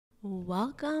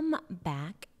Welcome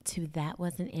back to That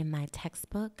Wasn't in My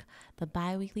Textbook, the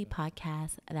bi-weekly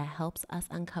podcast that helps us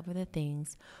uncover the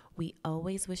things we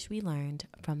always wish we learned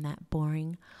from that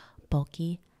boring,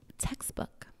 bulky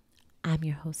textbook. I'm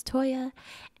your host, Toya,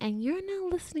 and you're now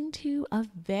listening to a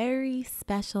very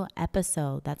special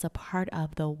episode that's a part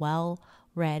of the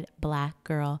Well-Read Black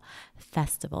Girl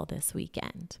Festival this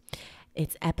weekend.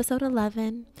 It's episode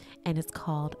 11, and it's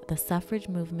called The Suffrage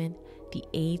Movement, the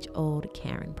Age-Old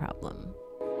Karen Problem.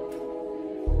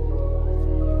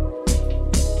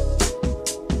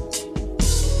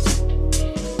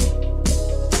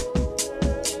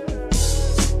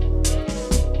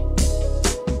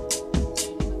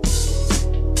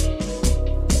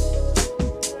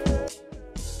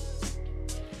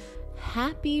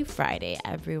 Happy Friday,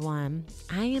 everyone.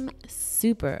 I am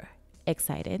super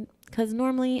excited because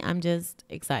normally I'm just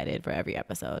excited for every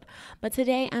episode. But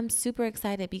today I'm super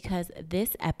excited because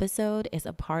this episode is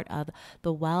a part of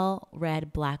the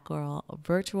Well-Read Black Girl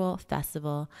Virtual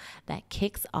Festival that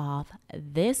kicks off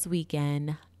this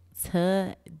weekend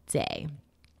today.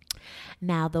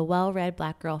 Now, the Well-Read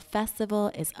Black Girl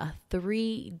Festival is a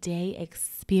 3-day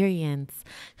experience,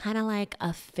 kind of like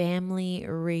a family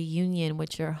reunion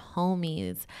with your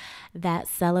homies that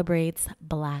celebrates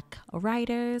Black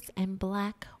writers and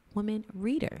Black women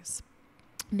readers.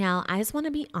 Now, I just want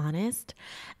to be honest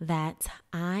that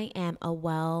I am a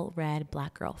Well-Read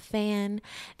Black Girl fan.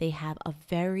 They have a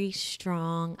very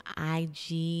strong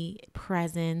IG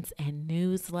presence and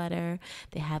newsletter.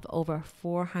 They have over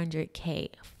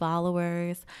 400K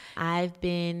followers. I've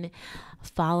been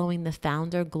following the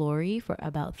founder, Glory, for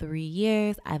about 3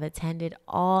 years. I've attended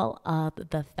all of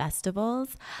the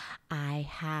festivals. I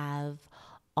have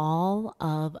all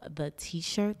of the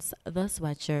t-shirts, the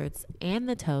sweatshirts, and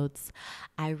the totes.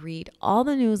 I read all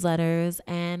the newsletters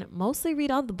and mostly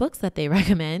read all the books that they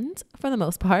recommend for the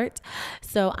most part.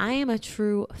 So I am a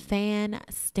true fan,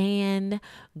 stan,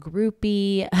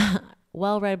 groupie,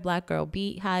 well-read Black Girl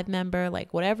Beehive member,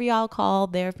 like whatever y'all call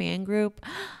their fan group.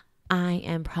 I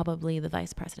am probably the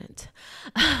vice president.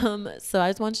 So I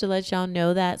just wanted to let y'all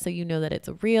know that so you know that it's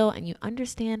real and you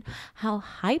understand how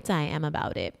hyped I am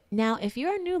about it. Now, if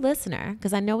you're a new listener,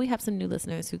 because I know we have some new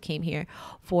listeners who came here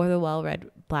for the Well-Read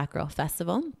Black Girl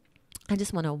Festival, I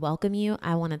just want to welcome you.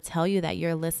 I want to tell you that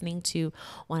you're listening to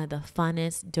one of the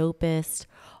funnest, dopest,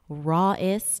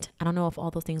 rawest. I don't know if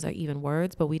all those things are even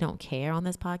words, but we don't care on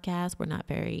this podcast. We're not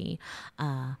very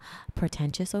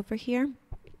pretentious over here.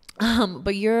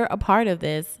 But you're a part of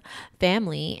this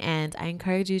family and I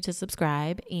encourage you to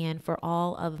subscribe. And for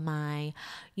all of my,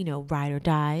 ride or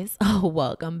dies,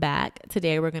 welcome back.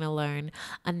 Today, we're going to learn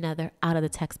another out of the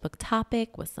textbook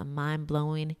topic with some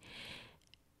mind-blowing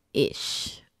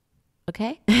ish.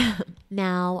 Okay.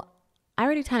 Now, I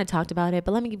already kind of talked about it,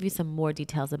 but let me give you some more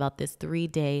details about this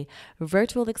 3-day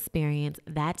virtual experience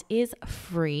that is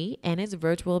free and it's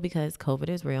virtual because COVID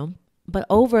is real. But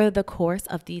over the course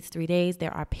of these 3 days,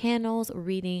 there are panels,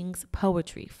 readings,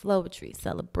 poetry, flowetry,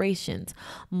 celebrations,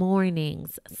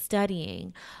 mornings,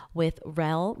 studying with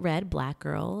well-read Black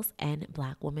girls and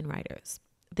Black women writers.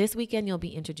 This weekend, you'll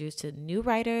be introduced to new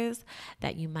writers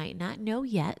that you might not know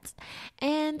yet.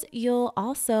 And you'll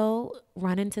also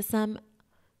run into some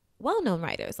well-known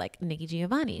writers like Nikki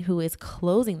Giovanni, who is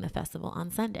closing the festival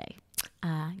on Sunday.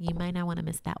 You might not want to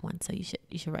miss that one, so you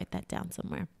should write that down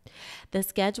somewhere. The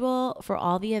schedule for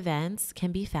all the events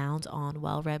can be found on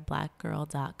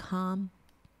wellreadblackgirl.com.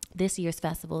 This year's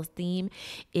festival's theme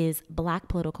is Black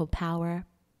political power,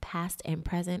 past and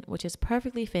present, which is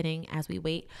perfectly fitting as we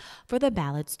wait for the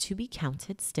ballots to be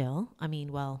counted still.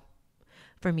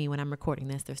 For me, when I'm recording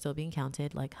this, they're still being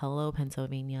counted, like hello,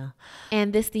 Pennsylvania.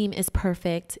 And this theme is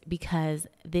perfect because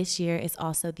this year is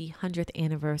also the 100th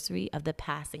anniversary of the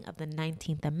passing of the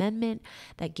 19th Amendment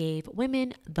that gave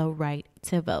women the right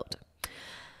to vote.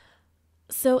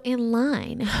 So in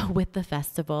line with the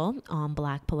festival on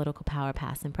Black political power,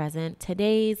 past and present,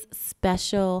 today's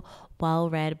special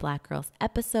Well-Read Black Girls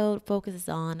episode focuses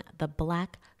on the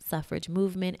Black Suffrage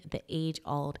Movement, the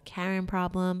age-old Karen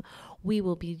problem. We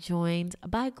will be joined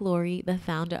by Glory, the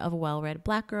founder of Well-Read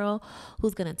Black Girl,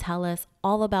 who's going to tell us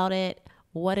all about it,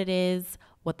 what it is,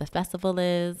 what the festival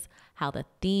is, how the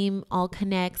theme all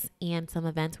connects, and some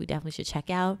events we definitely should check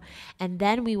out. And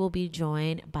then we will be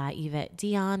joined by Evette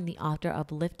Dionne, the author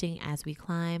of Lifting as We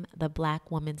Climb, the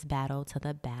Black Woman's Battle to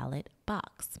the Ballot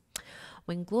Box.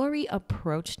 When Glory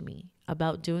approached me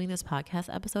about doing this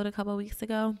podcast episode a couple of weeks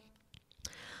ago,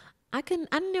 I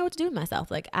didn't know what to do with myself.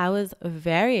 Like, I was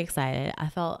very excited. I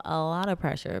felt a lot of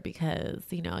pressure because,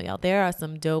 y'all, there are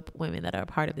some dope women that are a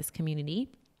part of this community.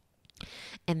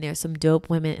 And there's some dope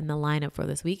women in the lineup for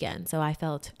this weekend. So I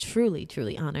felt truly,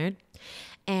 truly honored.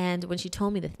 And when she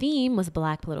told me the theme was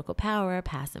Black political power,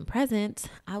 past and present,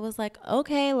 I was like,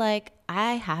 okay, like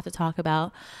I have to talk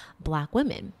about Black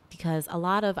women, because a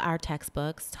lot of our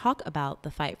textbooks talk about the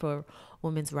fight for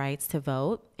women's rights to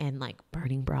vote and like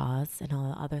burning bras and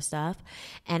all the other stuff.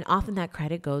 And often that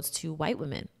credit goes to white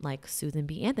women like Susan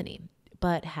B. Anthony.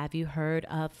 But have you heard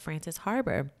of Frances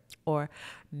Harbor or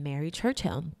Mary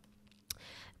Churchill?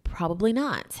 Probably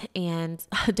not. And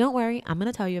don't worry, I'm going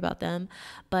to tell you about them.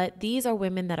 But these are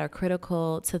women that are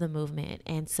critical to the movement.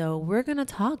 And so we're going to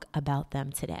talk about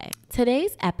them today.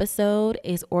 Today's episode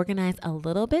is organized a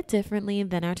little bit differently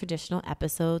than our traditional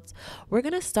episodes. We're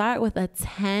going to start with a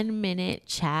 10-minute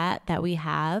chat that we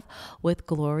have with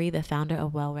Glory, the founder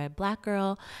of Well Read Black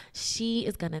Girl. She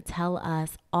is going to tell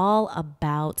us all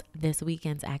about this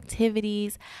weekend's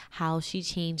activities, how she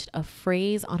changed a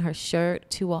phrase on her shirt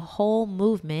to a whole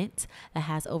movement that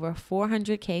has over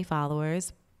 400K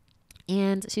followers.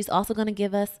 And she's also going to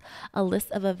give us a list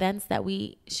of events that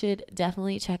we should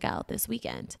definitely check out this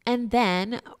weekend. And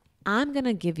then I'm going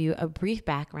to give you a brief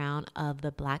background of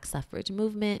the Black Suffrage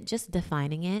Movement, just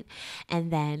defining it,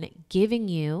 and then giving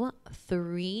you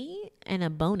 3 and a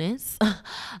bonus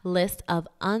list of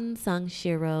unsung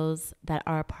heroes that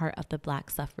are a part of the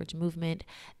Black Suffrage Movement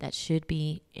that should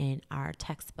be in our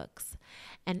textbooks.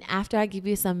 And after I give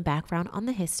you some background on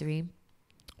the history,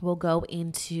 we'll go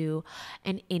into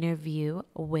an interview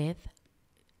with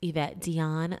Evette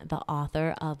Dionne, the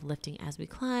author of Lifting as We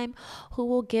Climb, who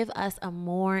will give us a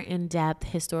more in-depth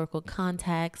historical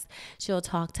context. She'll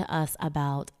talk to us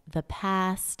about the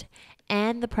past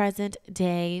and the present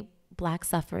day Black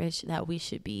suffrage that we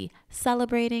should be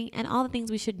celebrating and all the things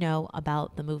we should know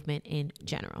about the movement in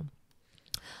general.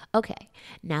 Okay,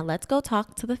 now let's go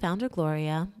talk to the founder,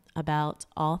 Gloria, about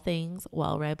all things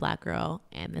Well Read Black Girl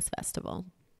and this festival.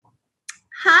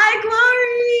 Hi,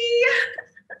 Glory.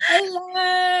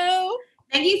 Hello.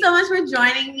 Thank you so much for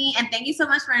joining me, and thank you so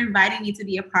much for inviting me to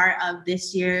be a part of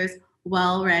this year's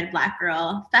Well Read Black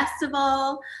Girl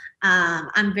Festival.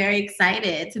 I'm very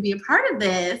excited to be a part of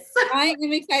this. I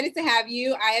am excited to have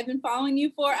you. I have been following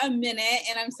you for a minute,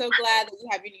 and I'm so glad that you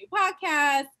have your new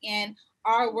podcast and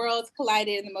our worlds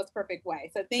collided in the most perfect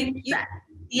way. So thank you.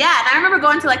 Yeah, and I remember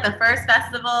going to like the first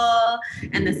festival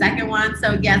and the second one.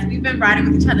 So yes, we've been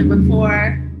riding with each other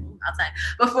before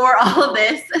all of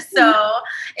this. So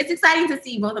it's exciting to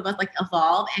see both of us like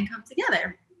evolve and come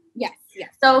together. Yes, yes.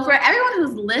 So for everyone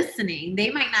who's listening, they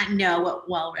might not know what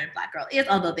Well Read Black Girl is,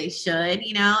 although they should.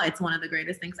 You know, it's one of the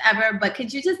greatest things ever. But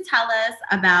could you just tell us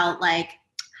about like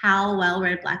how Well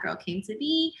Read Black Girl came to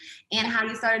be and how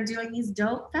you started doing these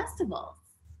dope festivals?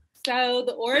 So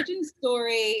the origin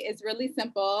story is really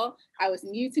simple. I was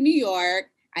new to New York.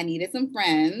 I needed some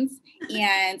friends,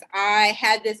 and I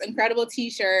had this incredible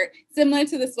T-shirt similar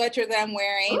to the sweatshirt that I'm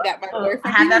wearing. That my boyfriend.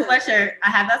 I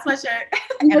have that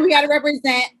sweatshirt. We got to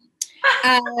represent.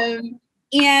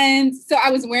 And so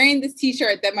I was wearing this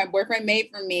T-shirt that my boyfriend made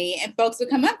for me, and folks would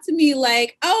come up to me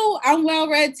like, "Oh, I'm well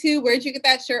read too. Where'd you get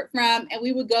that shirt from?" And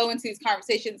we would go into these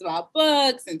conversations about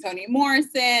books and Toni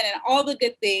Morrison and all the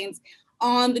good things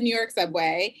on the New York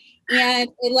subway. And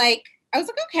I was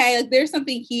like, okay, like there's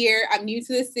something here. I'm new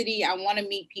to the city. I want to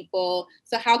meet people.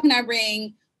 So how can I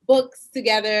bring books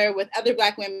together with other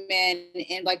Black women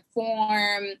and like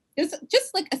form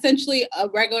just like essentially a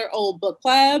regular old book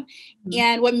club? Mm-hmm.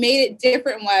 And what made it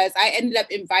different was I ended up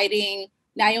inviting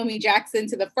Naomi Jackson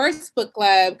to the first book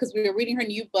club because we were reading her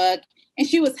new book, and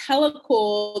she was hella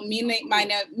cool. Me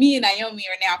and Naomi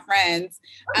are now friends.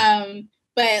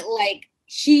 But like,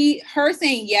 her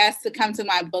saying yes to come to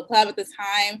my book club at the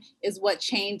time is what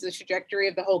changed the trajectory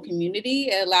of the whole community.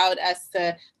 It allowed us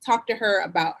to talk to her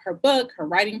about her book, her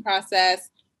writing process,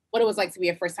 what it was like to be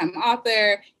a first-time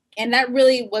author. And that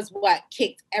really was what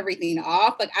kicked everything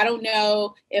off. Like, I don't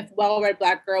know if Well Read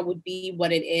Black Girl would be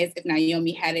what it is if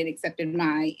Naomi hadn't accepted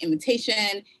my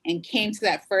invitation and came to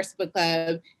that first book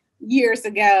club years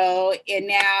ago. And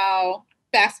now,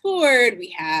 fast forward,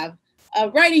 we have a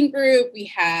writing group, we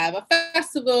have a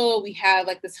festival, we have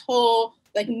like this whole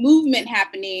like movement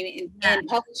happening in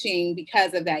publishing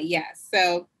because of that. Yes.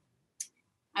 So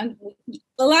a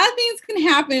lot of things can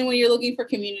happen when you're looking for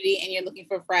community and you're looking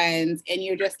for friends and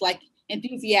you're just like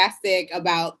enthusiastic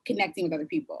about connecting with other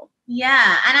people.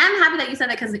 Yeah. And I'm happy that you said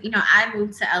that because, you know, I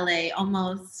moved to LA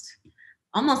almost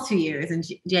 2 years in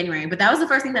January. But that was the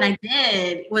first thing that I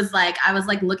did was like, I was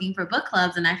like looking for book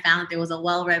clubs, and I found there was a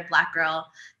Well Read Black Girl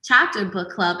chapter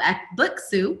book club at Book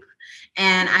Soup.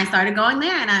 And I started going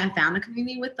there, and I found a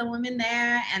community with the women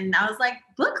there. And I was like,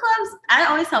 book clubs. I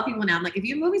always tell people now, I'm like, if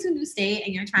you're moving to a new state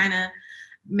and you're trying to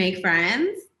make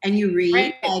friends and you read,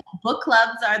 like, book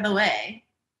clubs are the way.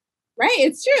 Right,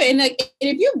 it's true. And like,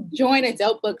 if you join a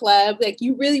dope book club, like,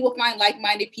 you really will find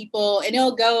like-minded people, and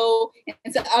it'll go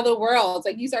into other worlds.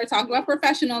 Like, you start talking about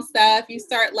professional stuff, you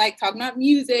start like talking about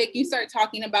music, you start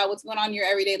talking about what's going on in your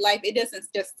everyday life. It doesn't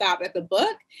just stop at the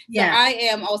book. Yeah. So I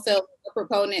am also a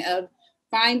proponent of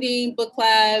finding book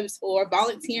clubs or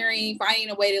volunteering,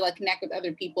 finding a way to like connect with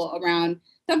other people around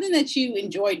something that you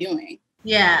enjoy doing.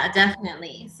 Yeah,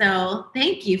 definitely. So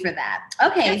thank you for that.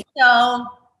 Okay, so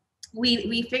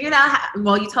we figured out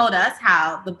well, you told us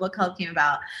how the book club came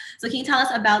about. So can you tell us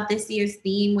about this year's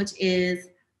theme, which is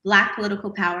Black political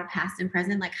power, past and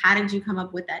present? Like, how did you come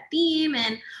up with that theme,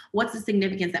 and what's the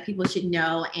significance that people should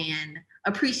know and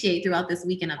appreciate throughout this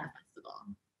weekend of the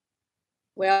festival?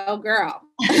 Well, girl.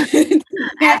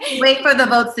 Wait for the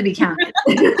votes to be counted.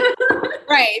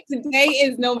 Right. Today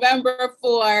is November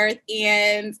 4th,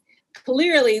 and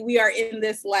clearly we are in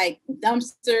this like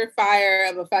dumpster fire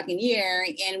of a fucking year,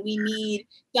 and we need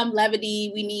some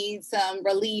levity. We need some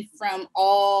relief from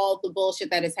all the bullshit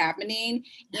that is happening.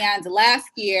 And last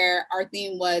year, our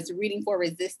theme was reading for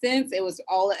resistance. It was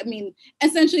all, I mean,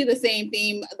 essentially the same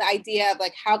theme, the idea of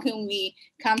like, how can we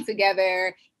come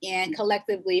together and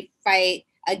collectively fight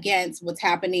against what's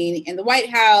happening in the White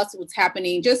House, what's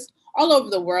happening just all over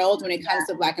the world when it comes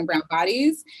to Black and brown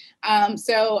bodies.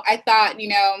 So I thought, you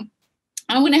know,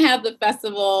 I'm going to have the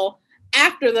festival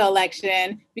after the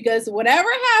election, because whatever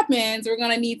happens, we're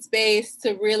going to need space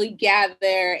to really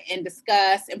gather and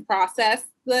discuss and process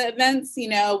the events, you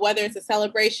know, whether it's a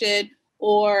celebration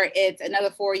or it's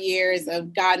another 4 years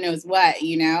of God knows what,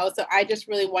 you know. So I just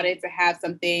really wanted to have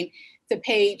something to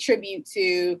pay tribute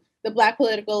to the Black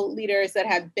political leaders that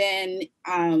have been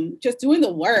just doing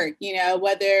the work, you know,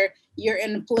 whether you're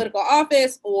in a political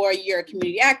office or you're a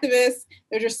community activist.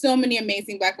 There's just so many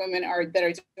amazing Black women that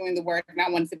are doing the work, and I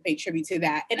wanted to pay tribute to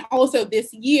that. And also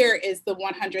this year is the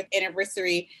 100th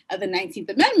anniversary of the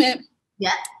 19th Amendment.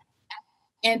 Yeah.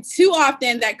 And too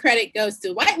often that credit goes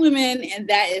to white women, and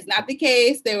that is not the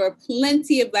case. There were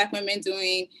plenty of Black women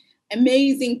doing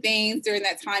amazing things during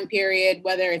that time period,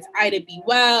 whether it's Ida B.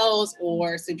 Wells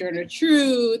or Sojourner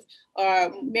Truth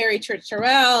or Mary Church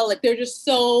Terrell. Like, there are just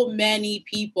so many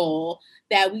people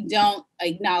that we don't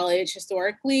acknowledge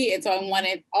historically. And so I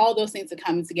wanted all those things to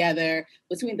come together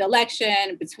between the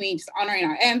election, between just honoring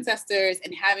our ancestors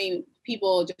and having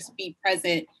people just be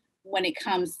present when it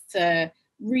comes to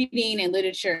reading and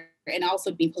literature, and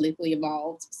also being politically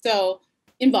involved. So,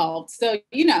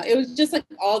 you know, it was just like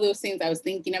all those things I was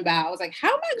thinking about. I was like, how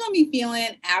am I going to be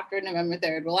feeling after November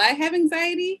 3rd? Will I have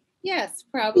anxiety? Yes,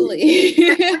 probably.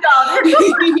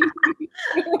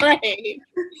 Right.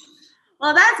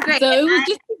 Well, that's great. So it was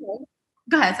just.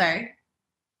 Go ahead, sorry.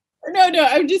 No,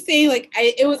 I'm just saying, like,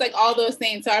 it was like all those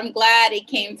things. So I'm glad it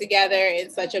came together in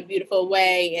such a beautiful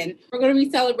way. And we're going to be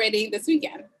celebrating this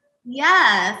weekend.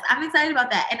 Yes, I'm excited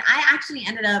about that. And I actually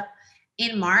ended up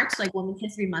in March, like Women's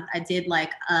History Month, I did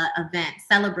like an event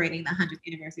celebrating the 100th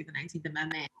anniversary of the 19th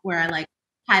Amendment, where I like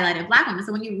highlighted Black women.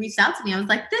 So when you reached out to me, I was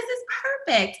like, this is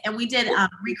perfect. And we did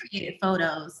recreated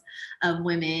photos of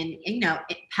women, you know,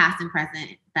 past and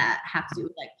present, that have to do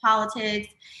with like politics.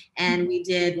 And we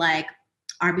did like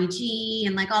RBG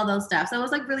and like all those stuff. So it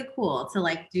was like really cool to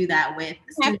like do that with.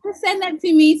 You have to send that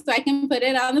to me so I can put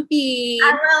it on the feed.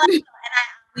 I will. And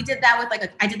we did that with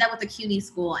I did that with the CUNY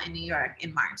school in New York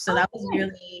in March. So that was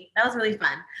really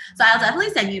fun. So I'll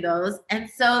definitely send you those. And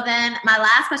so then my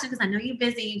last question, because I know you're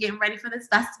busy, you're getting ready for this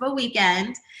festival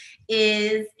weekend,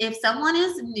 is if someone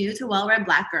is new to Well Read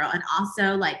Black Girl and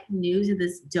also like new to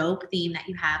this dope theme that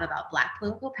you have about Black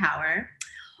political power,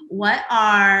 what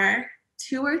are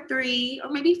 2 or 3 or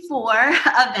maybe 4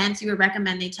 events you would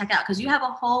recommend they check out? Because you have a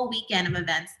whole weekend of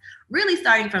events really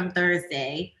starting from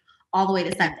Thursday all the way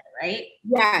to Sunday, right?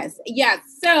 Yes.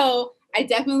 So I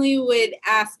definitely would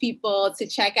ask people to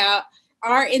check out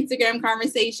our Instagram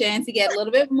conversation to get a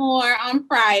little bit more on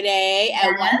Friday at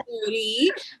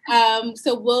 1:30.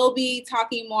 So we'll be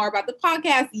talking more about the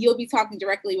podcast. You'll be talking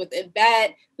directly with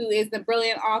Evette, who is the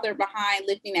brilliant author behind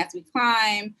Lifting As We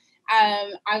Climb.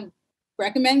 I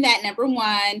recommend that, number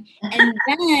 1. And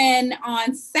then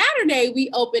on Saturday, we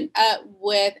open up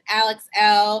with Alex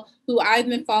L., who I've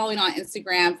been following on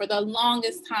Instagram for the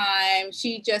longest time.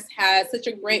 She just has such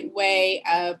a great way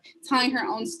of telling her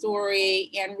own story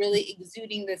and really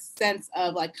exuding this sense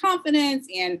of like confidence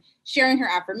and sharing her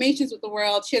affirmations with the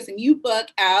world. She has a new book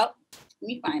out. Let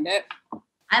me find it.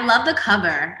 I love the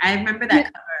cover. I remember that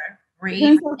cover.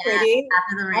 Rain. So pretty.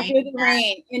 After the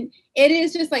rain. And it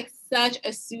is just like such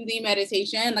a soothing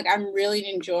meditation. Like I'm really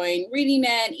enjoying reading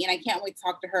it, and I can't wait to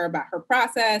talk to her about her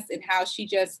process and how she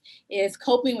just is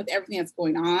coping with everything that's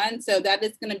going on. So that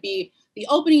is going to be the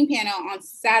opening panel on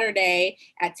Saturday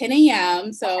at 10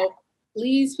 a.m. So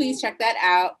please check that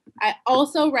out. I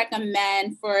also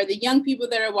recommend for the young people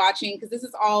that are watching, because this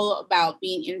is all about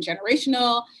being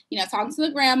intergenerational, talking to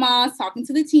the grandmas, talking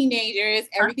to the teenagers,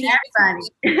 everything.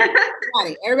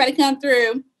 Everybody come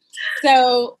through.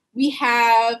 So we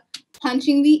have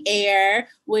Punching the Air,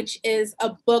 which is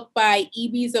a book by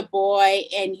Ibi Zoboi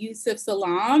and Yusuf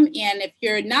Salaam. And if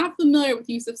you're not familiar with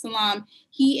Yusuf Salaam,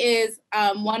 he is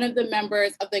one of the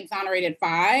members of the Exonerated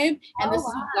Five. And this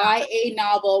is a YA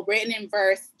novel written in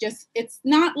verse. It's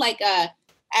not like a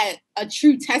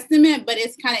true testament, but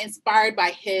it's kind of inspired by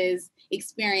his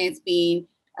experience being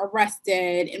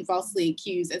arrested and falsely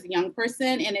accused as a young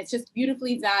person. And it's just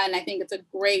beautifully done. I think it's a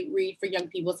great read for young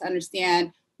people to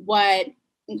understand what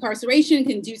incarceration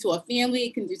can do to a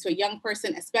family, can do to a young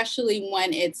person, especially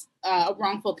when it's a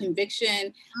wrongful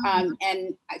conviction.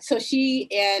 And so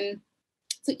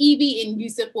Evie and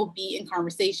Yusuf will be in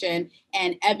conversation,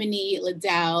 and Ebony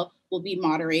Liddell will be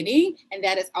moderating, and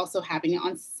that is also happening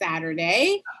on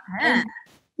Saturday. And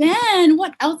then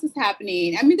what else is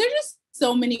happening? I mean, there's just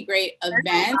so many great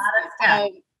events.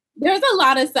 There's a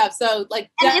lot of stuff. So like,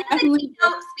 and definitely the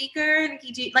keynote speaker,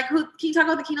 Nikki G. Like, who can you talk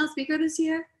about the keynote speaker this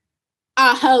year?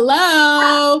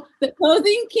 Hello. The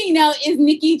closing keynote is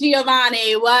Nikki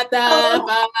Giovanni. What the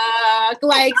fuck?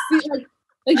 Like,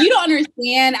 you don't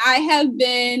understand. I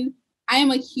am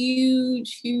a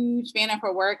huge fan of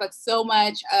her work. Like, so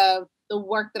much of the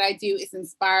work that I do is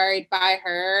inspired by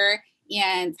her,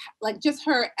 and like just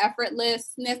her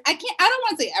effortlessness. I don't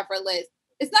want to say effortless.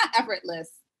 It's not effortless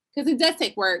because it does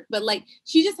take work, but like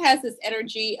she just has this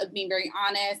energy of being very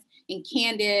honest and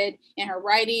candid in her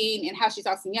writing and how she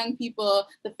talks to young people.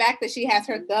 The fact that she has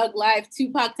her Thug Life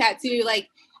Tupac tattoo, like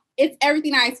it's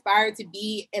everything I aspire to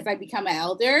be as I become an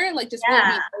elder, like just really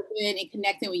being open and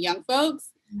connecting with young folks.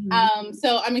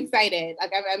 So I'm excited.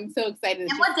 Like I'm so excited.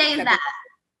 And what day is that?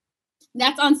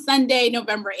 That's on Sunday,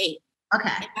 November 8th.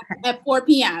 Okay. At 4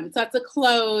 p.m. So that's a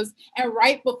close. And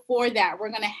right before that, we're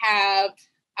going to have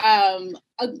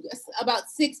about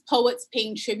 6 poets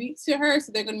paying tribute to her.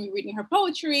 So they're going to be reading her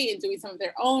poetry and doing some of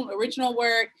their own original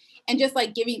work and just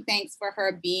like giving thanks for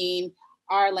her being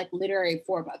our like literary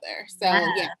foremother. So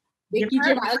Nikki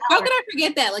Giovanni. How could I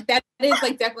forget that? Like that is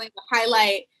like definitely the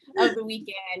highlight of the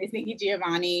weekend is Nikki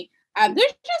Giovanni. There's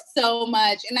just so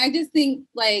much. And I just think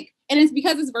like, and it's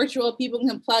because it's virtual, people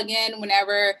can plug in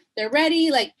whenever they're ready.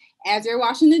 Like as you're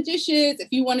washing the dishes, if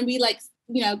you want to be like,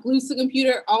 glued to the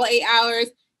computer all 8 hours,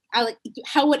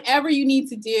 whatever you need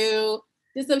to do,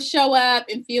 just to show up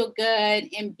and feel good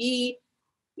and be,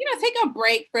 take a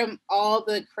break from all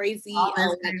the crazy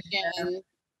election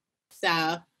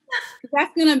stuff.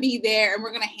 That's going to be there and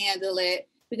we're going to handle it.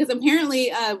 Because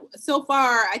apparently, so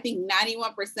far, I think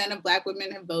 91% of Black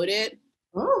women have voted.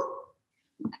 Ooh.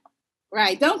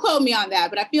 Right. Don't quote me on that,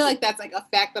 but I feel like that's like a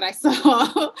fact that I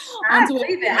saw. I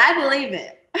believe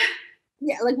it.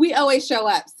 Yeah, like we always show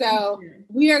up. So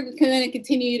we are going to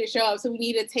continue to show up. So we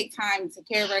need to take time to take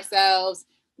care of ourselves,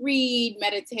 read,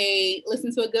 meditate,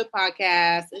 listen to a good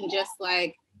podcast, and just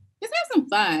have some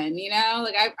fun,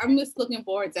 Like I'm just looking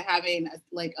forward to having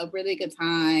a really good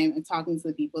time and talking to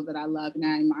the people that I love and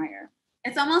I admire.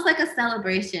 It's almost like a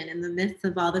celebration in the midst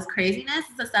of all this craziness.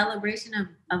 It's a celebration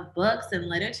of books and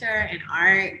literature and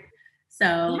art.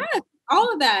 So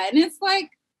all of that. And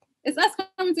it's us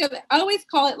coming together. I always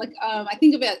call it I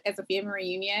think of it as a family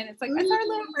reunion. It's like, that's our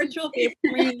little virtual family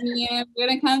reunion. We're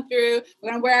going to come through.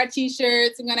 We're going to wear our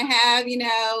t-shirts. We're going to have, we're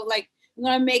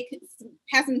going to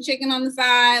have some chicken on the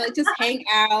side, just hang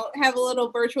out, have a little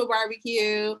virtual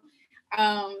barbecue.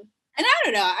 And I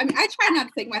don't know. I mean, I try not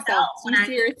to take myself too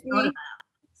seriously.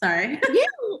 Sorry. Yeah.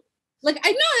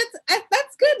 I know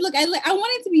that's good. I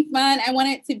want it to be fun. I want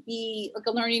it to be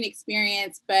a learning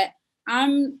experience, but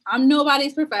I'm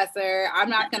nobody's professor. I'm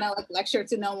not going to lecture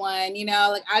to no one,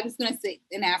 I'm just going to sit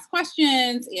and ask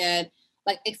questions and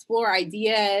explore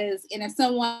ideas. And if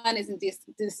someone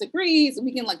disagrees,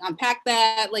 we can unpack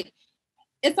that.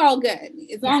 It's all good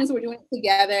as long as we're doing it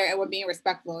together and we're being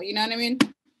respectful. You know what I mean?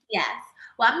 Yes.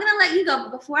 Well, I'm going to let you go.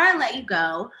 But before I let you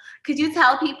go, could you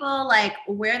tell people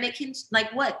where they can,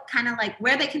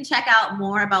 where they can check out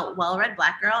more about Well Read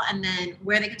Black Girl, and then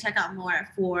where they can check out more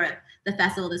for the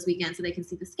festival this weekend so they can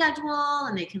see the schedule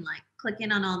and they can click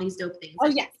in on all these dope things? Oh,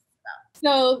 yes.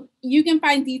 So you can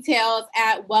find details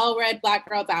at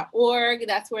wellreadblackgirl.org.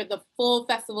 That's where the full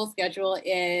festival schedule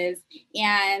is.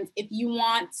 And if you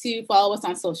want to follow us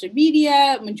on social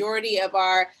media, majority of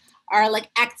our like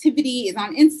activity is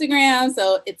on Instagram.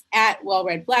 So it's at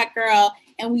wellreadblackgirl.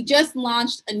 And we just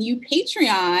launched a new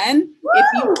Patreon.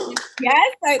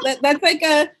 That's like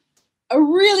a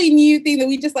really new thing that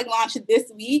we just like launched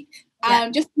this week.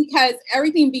 Just because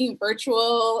everything being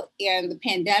virtual and the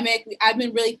pandemic, I've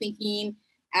been really thinking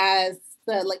as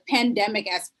the like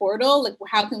pandemic as portal, like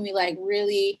how can we like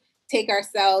really take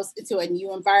ourselves into a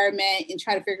new environment and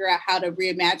try to figure out how to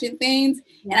reimagine things.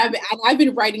 Yeah. And I've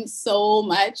been writing so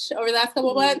much over the last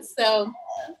couple of months. So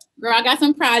girl, I got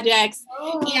some projects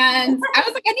and I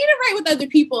was like, I need to write with other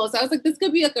people. So I was like, this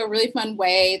could be like a really fun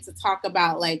way to talk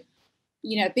about like,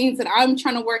 you know, things that I'm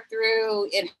trying to work through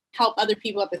and help other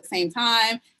people at the same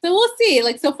time. So we'll see.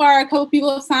 Like so far, a couple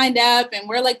people have signed up and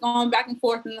we're like going back and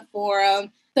forth in the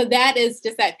forum. So that is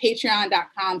just at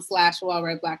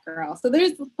patreon.com/wellreadblackgirl. So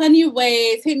there's plenty of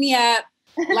ways. Hit me up,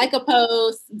 like a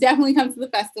post, definitely come to the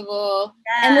festival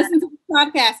and listen to the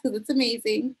podcast because it's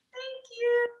amazing. Thank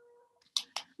you.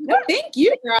 No, thank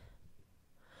you, girl.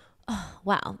 Oh,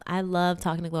 wow. I love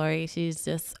talking to Glory. She's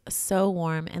just so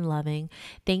warm and loving.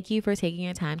 Thank you for taking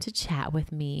your time to chat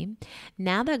with me.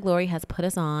 Now that Glory has put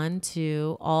us on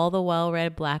to all the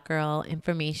well-read Black girl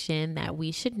information that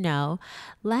we should know,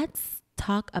 let's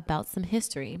talk about some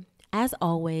history. As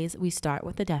always, we start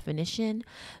with the definition.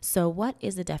 So what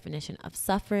is the definition of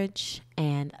suffrage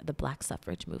and the Black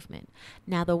Suffrage Movement?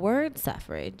 Now, the word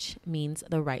suffrage means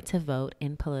the right to vote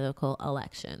in political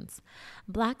elections.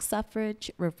 Black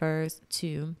suffrage refers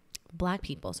to Black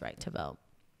people's right to vote.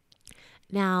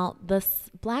 Now, the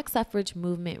Black Suffrage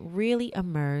Movement really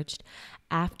emerged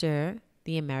after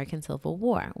the American Civil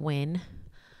War, when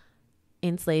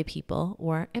enslaved people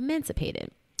were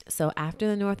emancipated. So after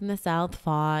the North and the South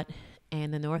fought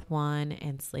and the North won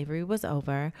and slavery was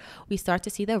over, we start to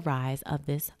see the rise of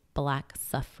this Black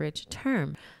suffrage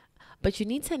term. But you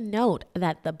need to note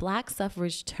that the Black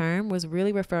suffrage term was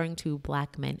really referring to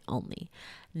Black men only,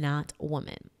 not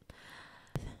women.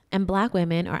 And Black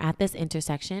women are at this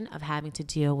intersection of having to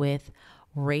deal with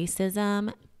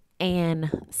racism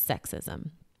and sexism.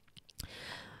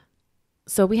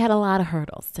 So we had a lot of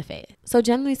hurdles to face. So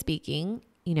generally speaking,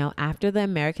 you know, after the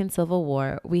American Civil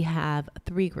War, we have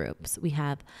three groups. We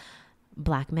have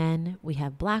Black men, we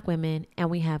have Black women, and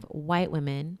we have white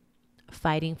women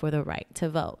fighting for the right to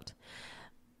vote.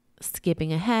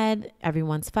 Skipping ahead,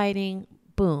 everyone's fighting.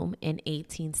 Boom. In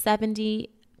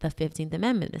 1870, the 15th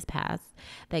Amendment is passed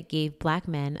that gave Black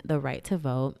men the right to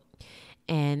vote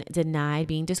and denied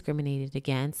being discriminated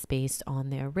against based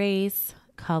on their race,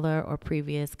 color, or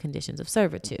previous conditions of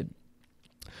servitude.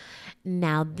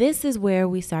 Now, this is where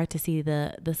we start to see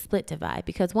the split divide,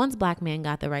 because once Black men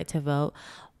got the right to vote,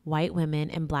 white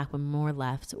women and Black women were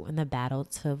left in the battle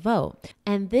to vote.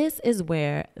 And this is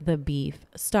where the beef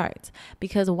starts,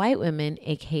 because white women,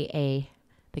 aka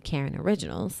the Karen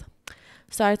originals,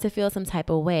 started to feel some type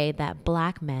of way that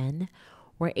Black men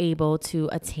were able to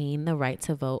attain the right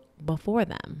to vote before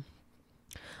them.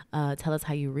 Tell us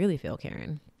how you really feel,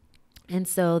 Karen. And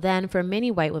so then for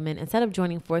many white women, instead of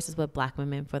joining forces with Black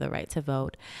women for the right to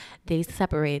vote, they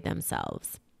separated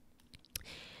themselves.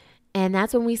 And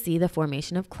that's when we see the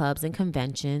formation of clubs and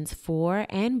conventions for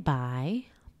and by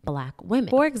Black women.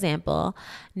 For example,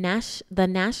 the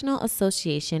National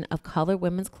Association of Colored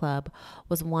Women's Club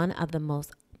was one of the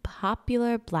most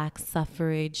popular Black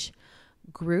suffrage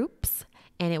groups,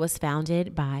 and it was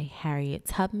founded by Harriet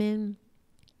Tubman.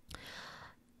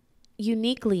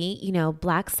 Uniquely, you know,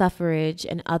 Black suffrage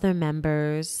and other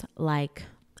members like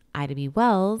Ida B.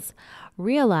 Wells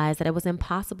realized that it was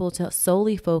impossible to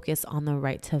solely focus on the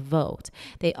right to vote.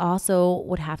 They also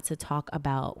would have to talk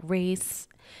about race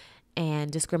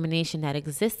and discrimination that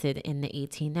existed in the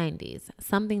 1890s,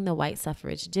 something the white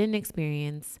suffrage didn't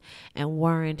experience and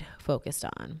weren't focused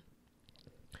on.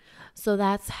 So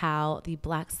that's how the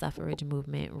Black suffrage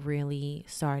movement really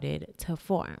started to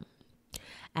form.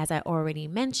 As I already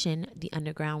mentioned, the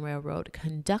Underground Railroad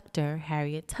conductor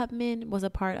Harriet Tubman was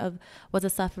a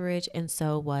suffrage, and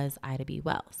so was Ida B.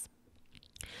 Wells.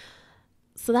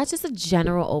 So that's just a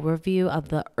general overview of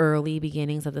the early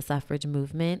beginnings of the suffrage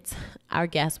movement. Our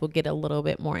guest will get a little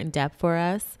bit more in depth for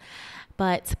us.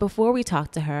 But before we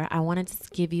talk to her, I wanted to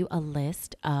give you a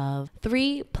list of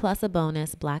 3 plus a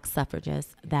bonus Black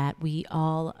suffragists that we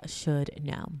all should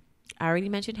know. I already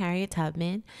mentioned Harriet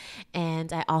Tubman,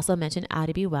 and I also mentioned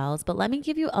Ida B. Wells, but let me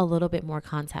give you a little bit more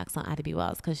context on Ida B.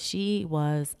 Wells because she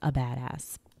was a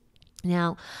badass.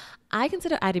 Now, I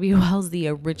consider Ida B. Wells the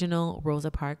original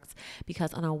Rosa Parks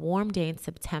because on a warm day in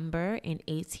September in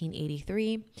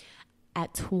 1883,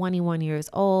 at 21 years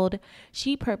old,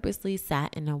 she purposely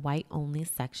sat in a white-only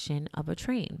section of a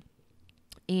train.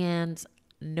 And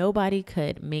nobody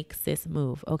could make sis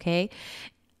move, okay?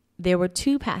 There were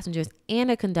 2 passengers and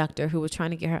a conductor who was trying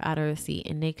to get her out of her seat,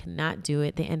 and they could not do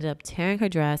it. They ended up tearing her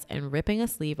dress and ripping a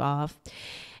sleeve off.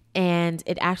 And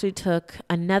it actually took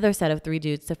another set of 3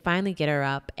 dudes to finally get her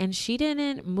up. And she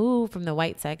didn't move from the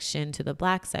white section to the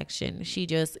black section. She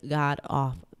just got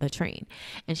off the train.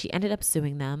 And she ended up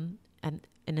suing them. And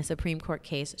in a Supreme Court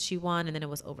case, she won, and then it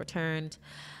was overturned.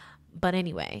 But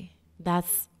anyway, that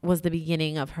was the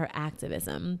beginning of her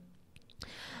activism.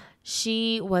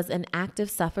 She was an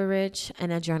active suffrage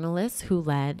and a journalist who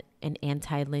led an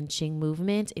anti-lynching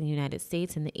movement in the United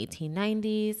States in the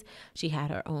 1890s. She had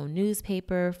her own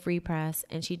newspaper, free press,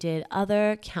 and she did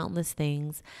other countless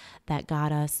things that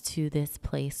got us to this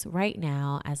place right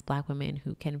now as Black women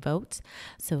who can vote.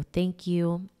 So thank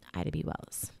you, Ida B.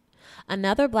 Wells.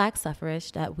 Another Black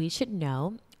suffragist that we should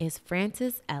know is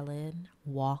Frances Ellen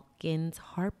Watkins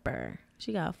Harper.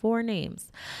 She got 4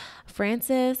 names.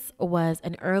 Frances was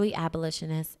an early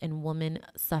abolitionist and woman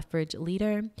suffrage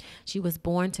leader. She was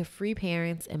born to free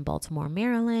parents in Baltimore,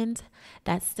 Maryland,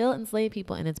 that still enslaved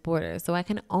people in its borders. So I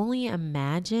can only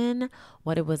imagine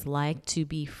what it was like to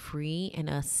be free in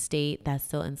a state that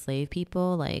still enslaved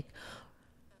people. Like,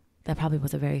 that probably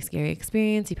was a very scary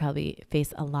experience. You probably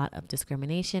faced a lot of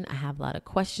discrimination. I have a lot of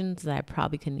questions that I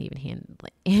probably couldn't even handle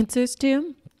answers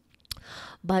to.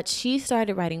 But she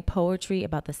started writing poetry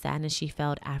about the sadness she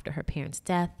felt after her parents'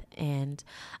 death and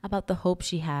about the hope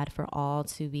she had for all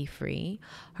to be free.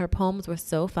 Her poems were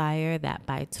so fire that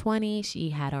by 20, she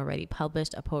had already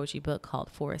published a poetry book called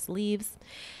Forest Leaves.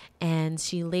 And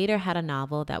she later had a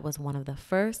novel that was one of the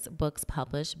first books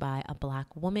published by a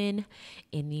Black woman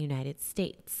in the United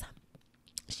States.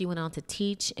 She went on to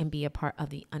teach and be a part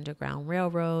of the Underground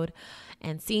Railroad,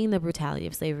 and seeing the brutality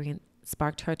of slavery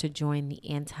sparked her to join the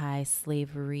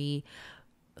anti-slavery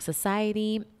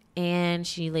society, and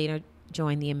she later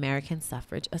joined the American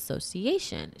Suffrage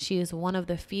Association. She is one of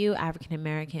the few African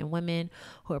American women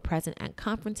who are present at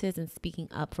conferences and speaking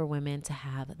up for women to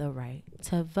have the right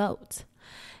to vote.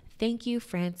 Thank you,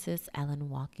 Frances Ellen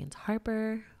Watkins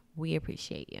Harper. We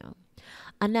appreciate you.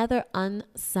 Another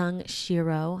unsung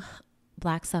hero,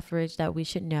 Black suffrage that we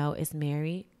should know is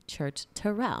Mary Church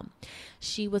Terrell.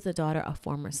 She was the daughter of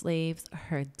former slaves.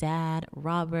 Her dad,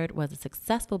 Robert, was a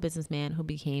successful businessman who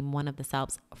became one of the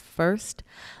South's first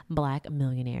Black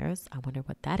millionaires. I wonder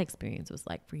what that experience was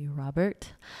like for you,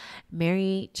 Robert.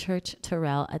 Mary Church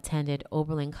Terrell attended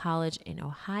Oberlin College in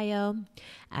Ohio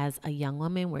as a young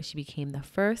woman, where she became the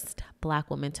first Black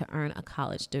woman to earn a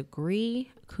college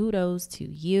degree. Kudos to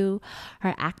you.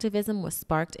 Her activism was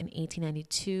sparked in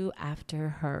 1892 after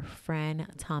her friend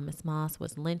Thomas Moss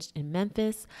was lynched in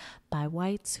Memphis by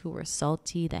whites who were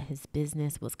salty that his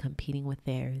business was competing with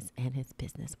theirs, and his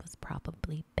business was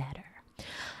probably better.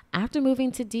 After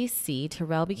moving to D.C.,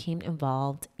 Terrell became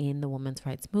involved in the women's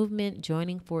rights movement,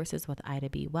 joining forces with Ida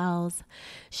B. Wells.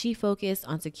 She focused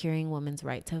on securing women's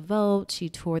right to vote. She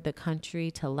toured the country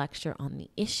to lecture on the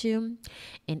issue.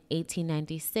 In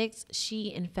 1896,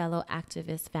 she and fellow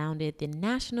activists founded the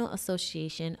National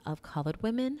Association of Colored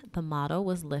Women. The motto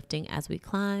was "Lifting as We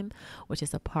Climb," which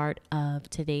is a part of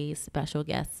today's special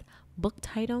guest book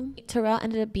title. Terrell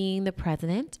ended up being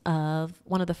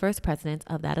one of the first presidents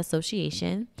of that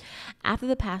association. After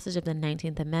the passage of the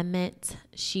 19th Amendment,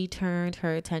 she turned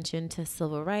her attention to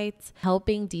civil rights,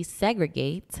 helping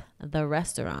desegregate the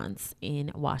restaurants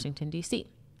in Washington, D.C.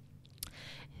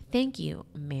 Thank you,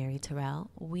 Mary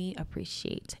Terrell. We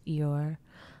appreciate your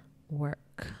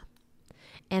work.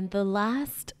 And the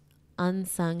last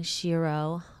unsung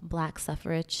hero, Black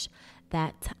suffrage,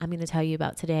 that I'm going to tell you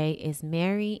about today is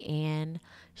Mary Ann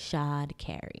Shadd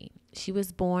Cary. She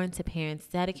was born to parents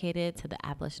dedicated to the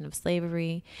abolition of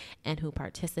slavery and who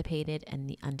participated in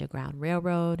the Underground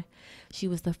Railroad. She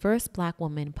was the first Black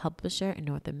woman publisher in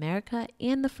North America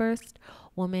and the first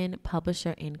woman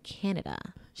publisher in Canada.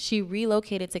 She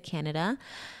relocated to Canada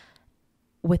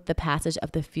with the passage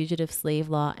of the Fugitive Slave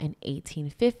Law in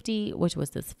 1850, which was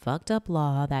this fucked up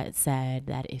law that said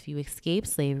that if you escaped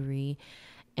slavery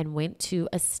and went to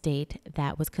a state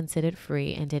that was considered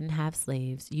free and didn't have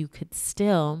slaves, you could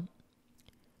still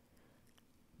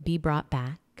be brought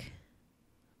back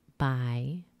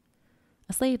by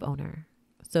a slave owner.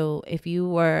 So if you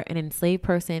were an enslaved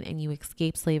person and you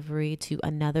escaped slavery to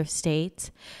another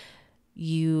state,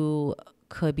 you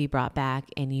could be brought back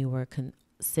and you were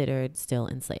considered still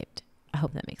enslaved. I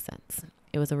hope that makes sense.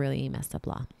 It was a really messed up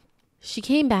law. She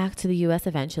came back to the U.S.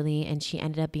 eventually, and she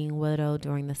ended up being widowed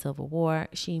during the Civil War.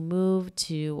 She moved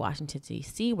to Washington,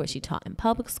 D.C., where she taught in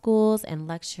public schools and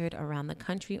lectured around the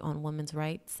country on women's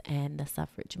rights and the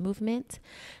suffrage movement.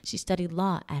 She studied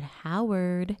law at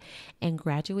Howard and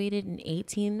graduated in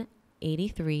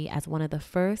 1883 as one of the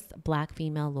first Black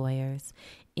female lawyers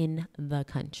in the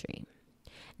country.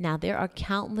 Now, there are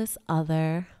countless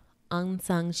other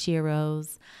unsung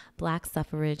heroes, Black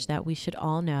suffrage that we should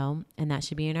all know and that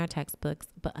should be in our textbooks.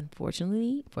 But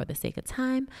unfortunately, for the sake of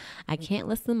time, I can't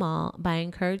list them all, but I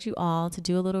encourage you all to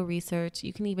do a little research.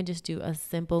 You can even just do a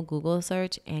simple Google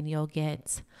search and you'll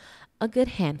get a good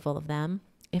handful of them,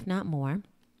 if not more.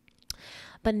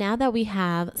 But now that we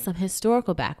have some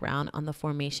historical background on the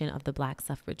formation of the Black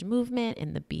suffrage movement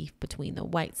and the beef between the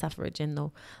white suffrage and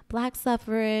the Black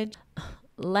suffrage,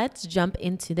 let's jump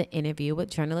into the interview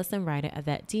with journalist and writer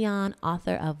Evette Dionne,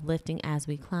 author of Lifting as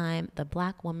We Climb, The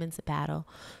Black Woman's Battle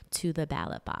to the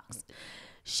Ballot Box.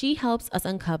 She helps us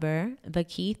uncover the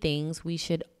key things we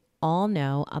should all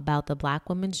know about the Black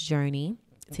woman's journey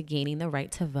to gaining the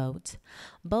right to vote,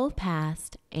 both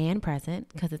past and present,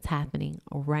 because it's happening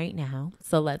right now.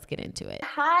 So let's get into it.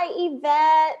 Hi,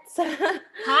 Evette.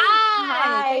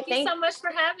 Hi. Thank you so much for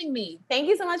having me. Thank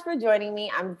you so much for joining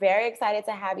me. I'm very excited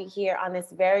to have you here on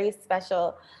this very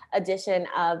special edition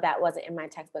of That Wasn't in My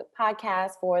Textbook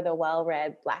podcast for the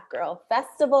Well-Read Black Girl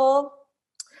Festival.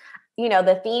 You know,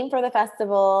 the theme for the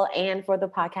festival and for the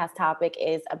podcast topic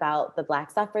is about the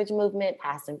Black suffrage movement,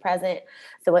 past and present.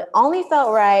 So it only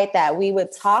felt right that we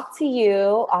would talk to you,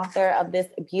 author of this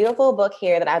beautiful book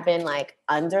here that I've been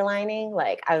underlining,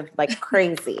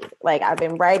 crazy. I've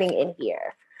been writing in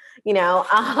here, you know?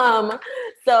 I'm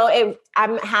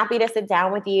happy to sit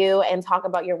down with you and talk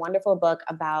about your wonderful book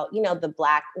about, you know, the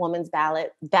Black woman's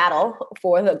battle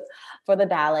for the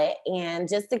ballot, and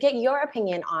just to get your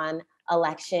opinion on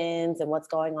elections and what's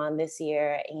going on this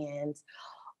year and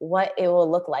what it will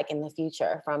look like in the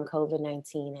future from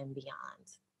COVID-19 and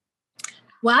beyond.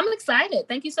 Well, I'm excited.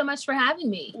 Thank you so much for having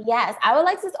me. Yes, I would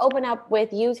like to just open up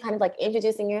with you kind of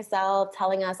introducing yourself,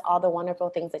 telling us all the wonderful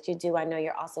things that you do. I know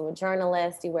you're also a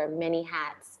journalist. You wear many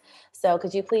hats. So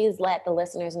could you please let the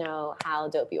listeners know how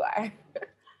dope you are?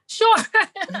 Sure.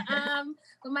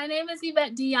 Well, my name is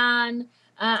Evette Dionne.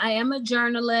 I am a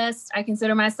journalist. I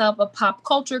consider myself a pop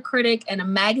culture critic and a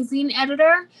magazine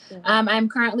editor. Mm-hmm. I'm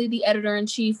currently the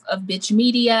editor-in-chief of Bitch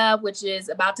Media, which is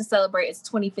about to celebrate its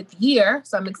 25th year.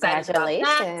 So I'm excited about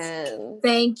that.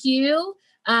 Thank you.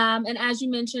 And as you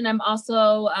mentioned, I'm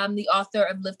also the author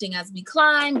of Lifting as We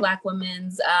Climb, Black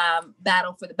Women's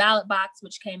Battle for the Ballot Box,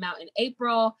 which came out in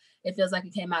April. It feels like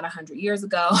it came out 100 years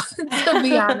ago, to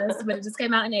be honest, but it just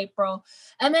came out in April.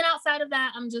 And then outside of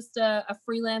that, I'm just a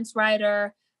freelance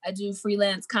writer. I do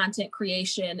freelance content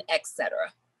creation,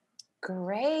 etc.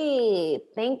 Great.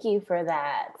 Thank you for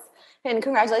that. And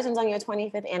congratulations on your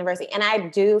 25th anniversary. And I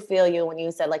do feel you when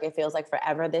you said it feels like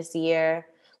forever this year.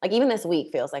 Even this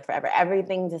week feels like forever.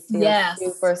 Everything just feels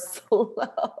super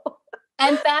slow.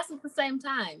 And fast at the same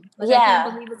time. I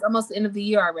can't believe it's almost the end of the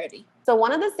year already. So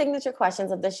one of the signature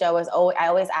questions of the show is, I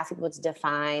always ask people to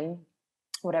define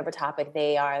whatever topic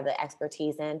they are the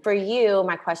expertise in. For you,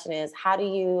 my question is, how do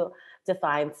you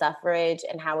define suffrage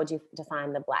and how would you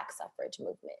define the Black suffrage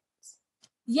movement?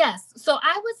 Yes. So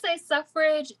I would say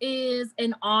suffrage is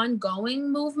an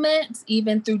ongoing movement,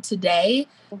 even through today,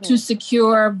 to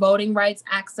secure voting rights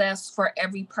access for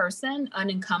every person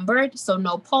unencumbered. So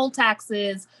no poll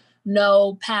taxes,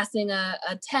 no passing a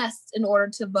test in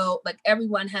order to vote.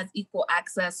 Everyone has equal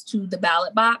access to the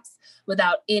ballot box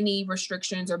without any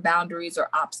restrictions or boundaries or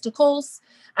obstacles.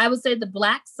 I would say the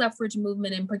Black suffrage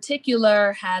movement in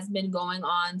particular has been going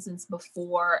on since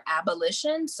before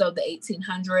abolition, so the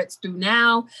 1800s through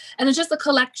now. And it's just a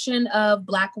collection of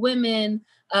Black women,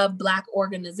 of Black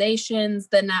organizations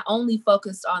that not only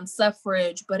focused on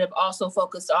suffrage, but have also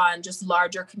focused on just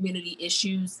larger community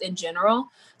issues in general.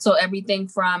 So everything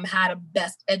from how to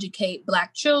best educate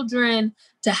Black children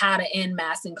to how to end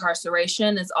mass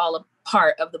incarceration is all a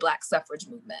part of the Black suffrage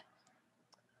movement.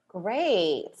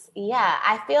 Great. Yeah,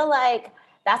 I feel like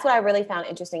that's what I really found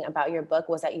interesting about your book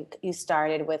was that you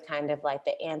started with kind of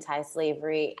the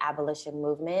anti-slavery abolition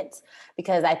movement,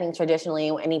 because I think traditionally,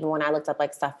 and even when I looked up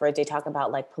suffrage, they talk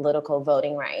about political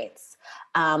voting rights.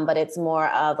 But it's more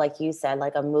of, like you said,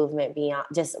 a movement beyond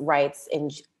just rights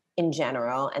in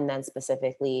general, and then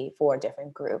specifically for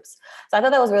different groups. So I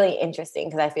thought that was really interesting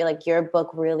because I feel like your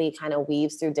book really kind of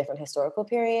weaves through different historical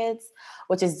periods,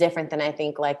 which is different than I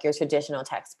think like your traditional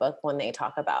textbook when they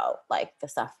talk about like the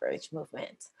suffrage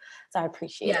movement. So I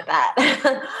appreciated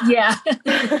that. Yeah.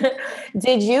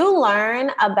 Did you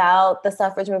learn about the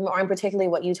suffrage movement, or in particularly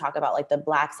what you talk about, like the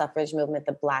Black suffrage movement,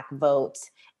 the Black vote,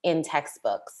 in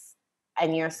textbooks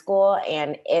in your school?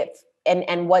 And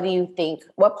what do you think,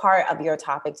 what part of your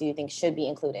topic do you think should be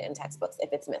included in textbooks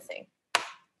if it's missing?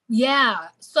 Yeah.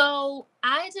 So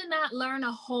I did not learn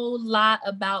a whole lot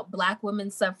about Black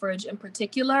women's suffrage in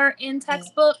particular in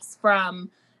textbooks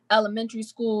from elementary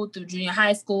school through junior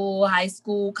high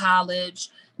school, college.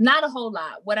 Not a whole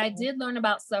lot. What I did learn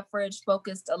about suffrage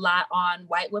focused a lot on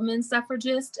white women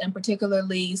suffragists, and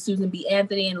particularly Susan B.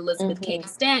 Anthony and Elizabeth Cady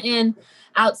Stanton.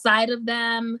 Outside of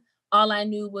them, all I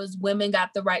knew was women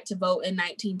got the right to vote in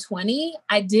 1920.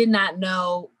 I did not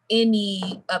know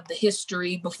any of the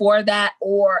history before that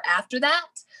or after that.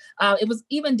 It was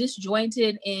even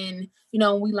disjointed in,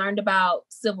 when we learned about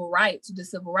civil rights, the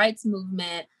civil rights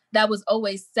movement, that was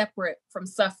always separate from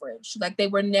suffrage. Like they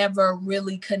were never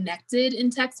really connected in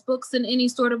textbooks in any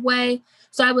sort of way.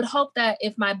 So I would hope that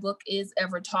if my book is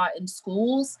ever taught in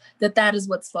schools, that is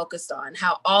what's focused on,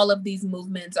 how all of these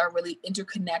movements are really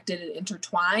interconnected and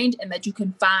intertwined, and that you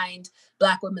can find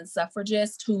Black women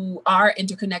suffragists who are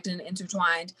interconnected and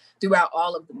intertwined throughout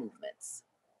all of the movements.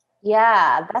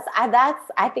 Yeah,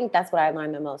 I think that's what I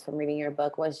learned the most from reading your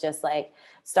book, was just like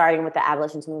starting with the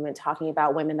abolitionist movement, talking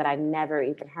about women that I never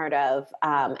even heard of,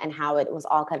 and how it was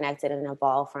all connected and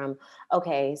evolved from,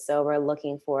 okay, so we're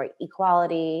looking for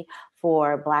equality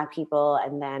for Black people,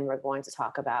 and then we're going to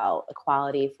talk about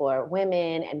equality for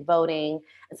women and voting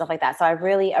and stuff like that. So I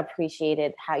really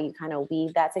appreciated how you kind of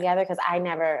weave that together, because I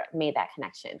never made that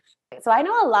connection. So I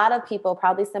know a lot of people,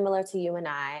 probably similar to you and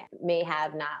I, may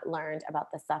have not learned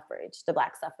about the suffrage, the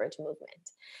Black suffrage movement.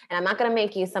 And I'm not going to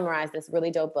make you summarize this really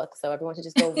dope book, so everyone should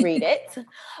just go read it.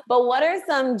 But what are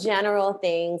some general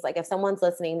things, like if someone's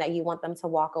listening, that you want them to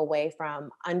walk away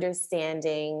from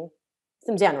understanding,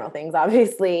 some general things,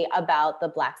 obviously, about the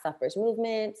Black suffrage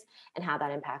movement and how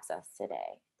that impacts us today?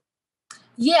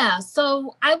 Yeah,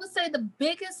 so I would say the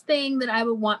biggest thing that I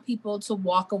would want people to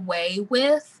walk away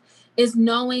with is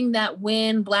knowing that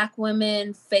when Black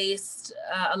women faced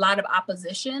a lot of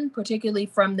opposition, particularly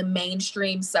from the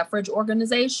mainstream suffrage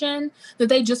organization, that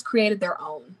they just created their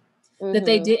own, that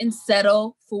they didn't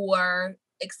settle for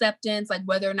acceptance, like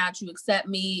whether or not you accept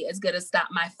me is going to stop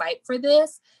my fight for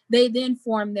this. They then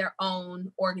formed their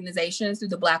own organizations through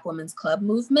the Black Women's Club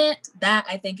movement. That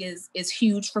I think is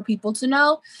huge for people to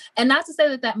know. And not to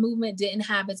say that movement didn't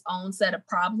have its own set of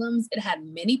problems. It had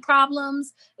many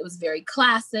problems. It was very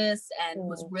classist and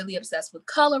was really obsessed with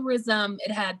colorism.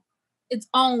 It had its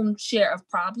own share of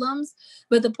problems.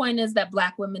 But the point is that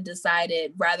Black women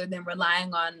decided, rather than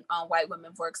relying on white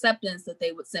women for acceptance, that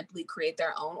they would simply create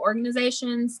their own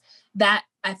organizations. That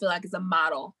I feel like is a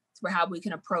model for how we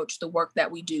can approach the work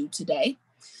that we do today.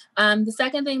 The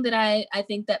second thing that I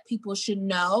think that people should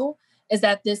know is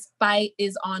that this fight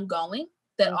is ongoing,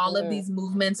 that all of these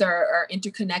movements are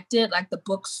interconnected. Like the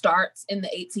book starts in the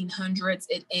 1800s,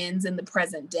 it ends in the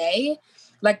present day.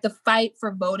 Like the fight for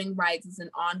voting rights is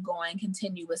an ongoing,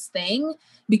 continuous thing,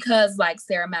 because like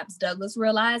Sarah Maps Douglas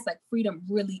realized, like freedom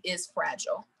really is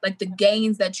fragile. Like the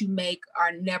gains that you make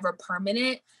are never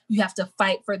permanent. You have to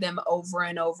fight for them over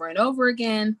and over and over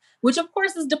again, which of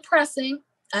course is depressing.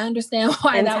 I understand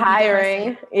why. And that tiring.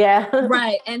 Would be yeah.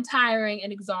 Right. And tiring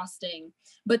and exhausting.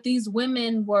 But these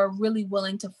women were really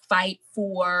willing to fight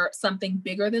for something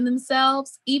bigger than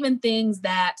themselves, even things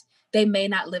that they may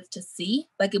not live to see.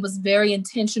 Like it was very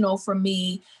intentional for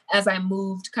me as I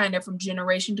moved kind of from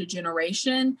generation to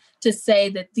generation to say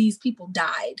that these people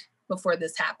died before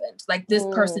this happened. Like this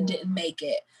person didn't make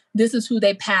it. This is who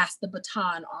they passed the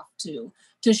baton off to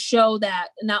show that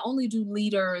not only do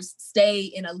leaders stay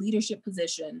in a leadership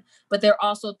position, but they're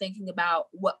also thinking about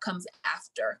what comes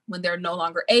after when they're no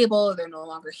longer able, or they're no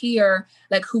longer here.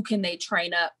 Like who can they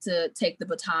train up to take the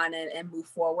baton and move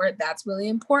forward? That's really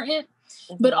important.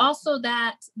 But also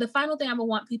that the final thing I would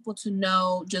want people to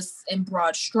know, just in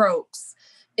broad strokes,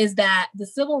 is that the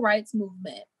civil rights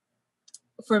movement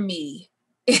for me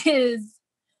is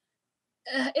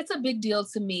it's a big deal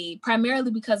to me,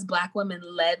 primarily because Black women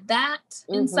led that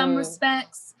in some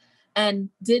respects and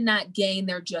did not gain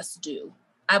their just due.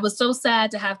 I was so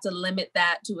sad to have to limit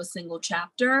that to a single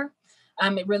chapter.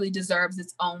 It really deserves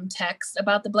its own text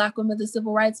about the Black women of the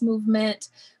civil rights movement.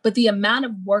 But the amount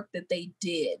of work that they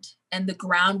did and the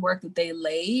groundwork that they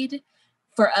laid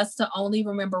for us to only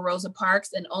remember Rosa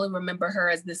Parks and only remember her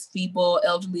as this feeble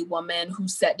elderly woman who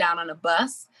sat down on a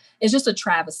bus is just a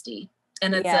travesty.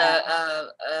 And it's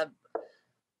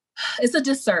it's a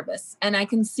disservice. And I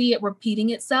can see it repeating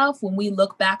itself when we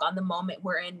look back on the moment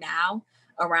we're in now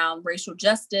around racial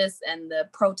justice and the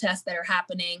protests that are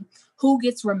happening. Who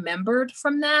gets remembered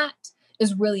from that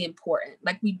is really important.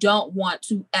 Like, we don't want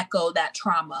to echo that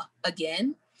trauma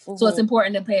again. Mm-hmm. So it's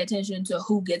important to pay attention to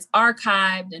who gets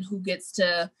archived and who gets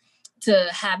to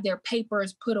have their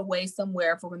papers put away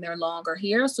somewhere for when they're no longer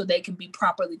here, so they can be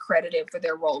properly credited for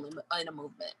their role in a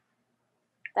movement.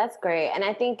 That's great. And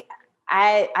I think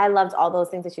I loved all those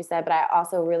things that you said, but I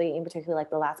also really, in particular, like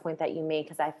the last point that you made,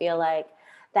 because I feel like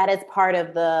that is part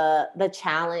of the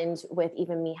challenge with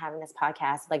even me having this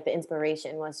podcast. Like, the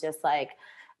inspiration was just like,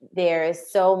 there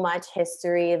is so much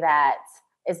history that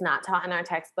is not taught in our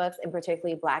textbooks, and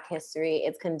particularly Black history.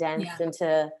 It's condensed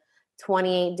into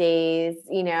 28 days,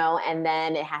 you know, and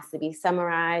then it has to be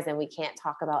summarized, and we can't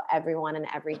talk about everyone and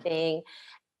everything.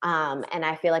 And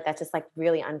I feel like that's just like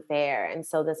really unfair. And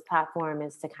so this platform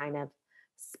is to kind of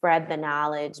spread the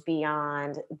knowledge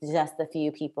beyond just the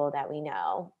few people that we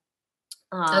know.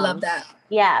 I love that.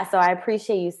 Yeah. So I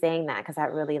appreciate you saying that, because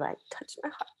that really like touched my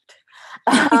heart.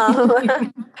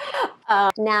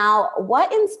 Now,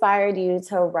 what inspired you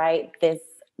to write this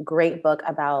great book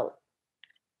about,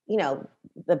 you know,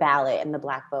 the ballot and the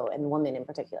Black vote and women in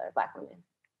particular, Black women?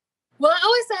 Well, I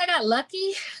always say I got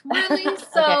lucky, really.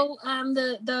 So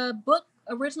the book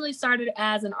originally started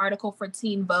as an article for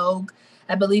Teen Vogue.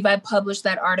 I believe I published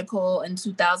that article in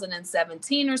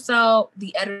 2017 or so.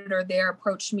 The editor there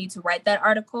approached me to write that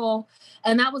article.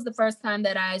 And that was the first time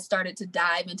that I started to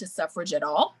dive into suffrage at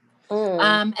all.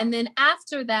 And then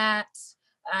after that,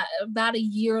 about a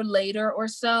year later or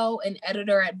so, an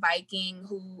editor at Viking,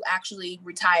 who actually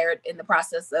retired in the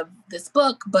process of this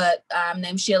book, but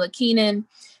named Sheila Keenan,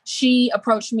 she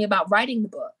approached me about writing the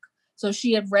book. So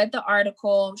she had read the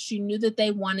article. She knew that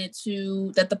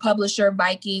that the publisher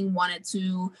Viking wanted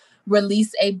to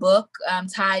release a book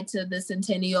tied to the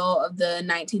centennial of the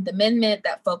 19th Amendment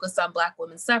that focused on Black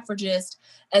women suffragists.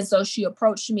 And so she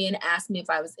approached me and asked me if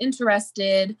I was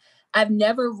interested. I've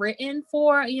never written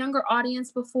for a younger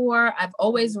audience before. I've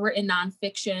always written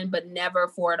nonfiction, but never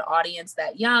for an audience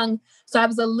that young. So I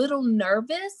was a little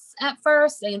nervous at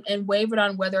first and wavered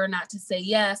on whether or not to say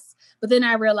yes. But then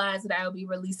I realized that I would be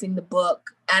releasing the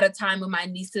book at a time when my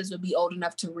nieces would be old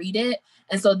enough to read it.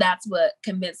 And so that's what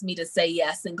convinced me to say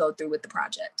yes and go through with the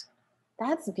project.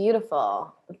 That's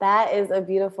beautiful. That is a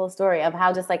beautiful story of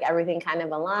how just like everything kind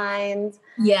of aligned.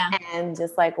 Yeah. And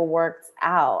just like worked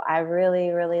out. I really,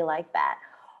 really like that.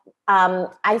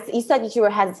 You said that you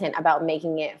were hesitant about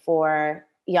making it for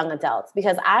young adults,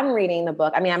 because I'm reading the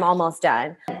book. I mean, I'm almost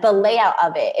done. The layout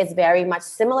of it is very much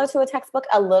similar to a textbook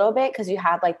a little bit, because you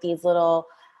have like these little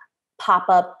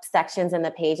pop-up sections in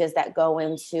the pages that go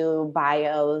into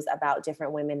bios about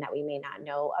different women that we may not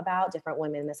know about, different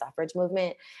women in the suffrage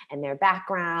movement and their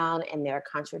background and their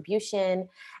contribution.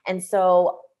 And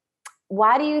so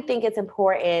why do you think it's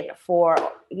important for,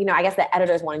 you know, I guess the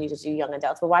editors wanted you to do young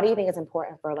adults, but why do you think it's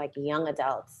important for like young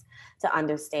adults to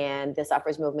understand the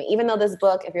suffrage movement? Even though this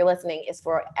book, if you're listening, is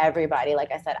for everybody.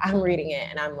 Like I said, I'm reading it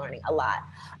and I'm learning a lot.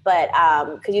 But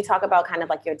could you talk about kind of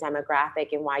like your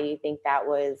demographic and why you think that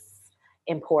was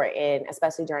important,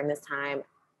 especially during this time,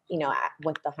 you know,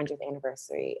 with the 100th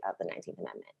anniversary of the 19th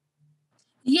Amendment?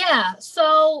 Yeah.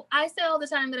 So I say all the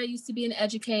time that I used to be an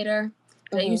educator.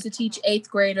 I used to teach 8th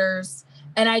graders.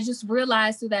 And I just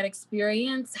realized through that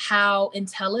experience how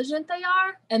intelligent they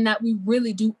are, and that we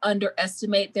really do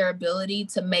underestimate their ability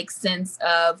to make sense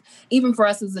of, even for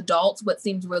us as adults, what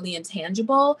seems really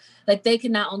intangible. Like, they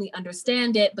can not only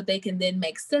understand it, but they can then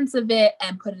make sense of it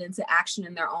and put it into action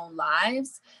in their own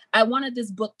lives. I wanted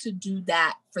this book to do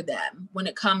that for them when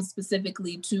it comes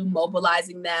specifically to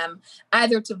mobilizing them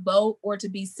either to vote or to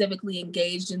be civically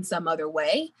engaged in some other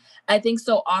way. I think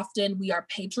so often we are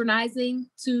patronizing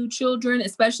to children,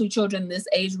 especially children this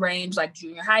age range, like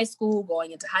junior high school,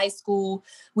 going into high school.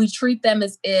 We treat them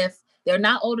as if they're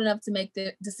not old enough to make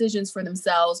the decisions for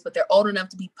themselves, but they're old enough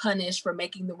to be punished for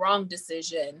making the wrong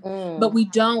decision. But we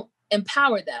don't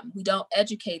empower them. We don't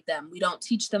educate them. We don't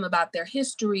teach them about their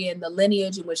history and the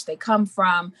lineage in which they come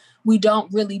from. we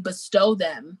don't really bestow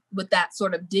them with that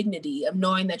sort of dignity of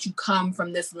knowing that you come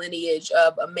from this lineage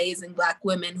of amazing Black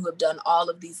women who have done all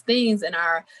of these things in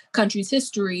our country's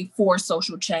history for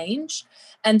social change.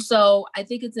 And so I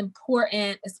think it's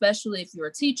important, especially if you're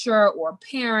a teacher or a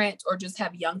parent or just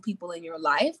have young people in your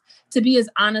life, to be as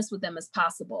honest with them as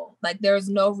possible. Like, there's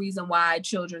no reason why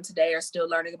children today are still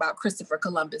learning about Christopher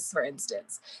Columbus, for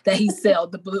instance, that he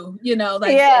sailed the blue,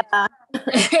 like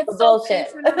it's so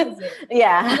bullshit. patronizing.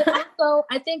 Yeah. And also,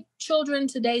 I think children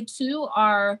today too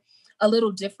are a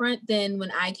little different than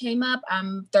when I came up.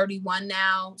 I'm 31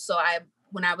 now. So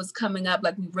when I was coming up,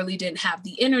 like, we really didn't have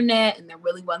the internet and there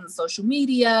really wasn't social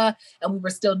media and we were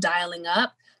still dialing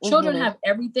up. Children have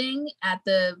everything at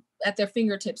their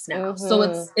fingertips now. So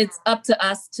it's up to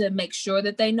us to make sure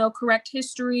that they know correct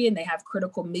history and they have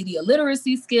critical media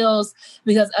literacy skills,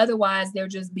 because otherwise they're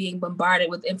just being bombarded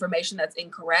with information that's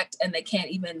incorrect and they can't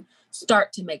even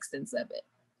start to make sense of it.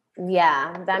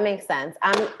 Yeah, that makes sense.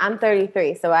 I'm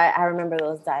 33, so I remember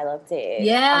those dial-up days.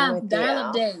 Yeah,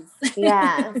 dial-up days.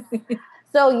 Yeah.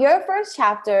 So your first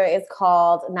chapter is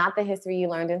called Not the History You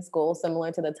Learned in School,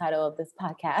 similar to the title of this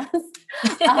podcast,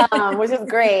 which is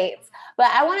great. But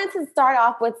I wanted to start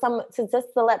off with just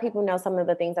to let people know some of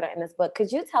the things that are in this book.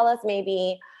 Could you tell us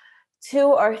maybe 2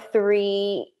 or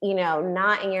 3,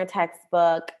 not in your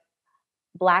textbook,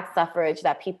 Black suffrage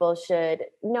that people should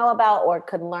know about or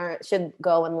should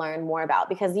go and learn more about?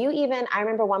 Because I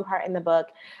remember one part in the book,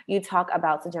 you talk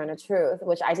about Sojourner Truth,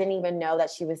 which I didn't even know that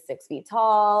she was 6 feet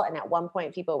tall. And at one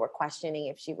point people were questioning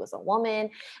if she was a woman,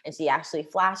 and she actually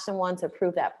flashed someone to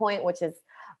prove that point, which is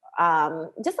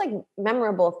just like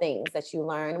memorable things that you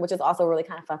learn, which is also really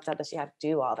kind of fucked up that she had to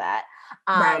do all that.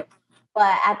 Right.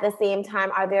 But at the same time,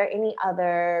 are there any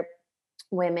other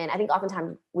women? I think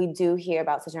oftentimes we do hear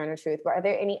about Sojourner Truth, but are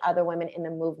there any other women in the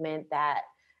movement that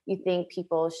you think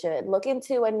people should look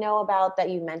into and know about that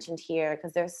you mentioned here?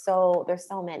 Because there's so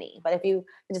many. But if you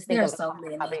just think of so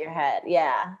many. Top of your head,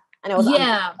 yeah. I know it's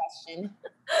a question.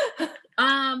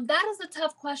 That is a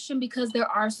tough question because there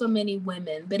are so many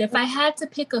women. But if I had to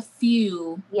pick a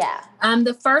few,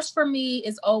 the first for me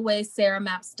is always Sarah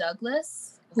Mapps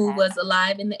Douglas, who was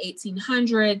alive in the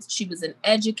 1800s. She was an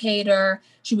educator.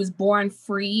 She was born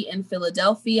free in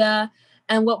Philadelphia.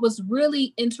 And what was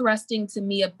really interesting to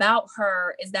me about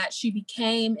her is that she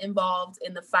became involved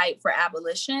in the fight for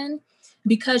abolition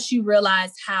because she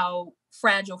realized how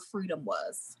fragile freedom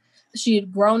was. She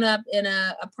had grown up in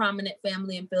a prominent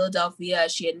family in Philadelphia.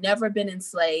 She had never been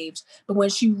enslaved. But when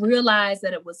she realized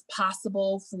that it was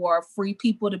possible for free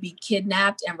people to be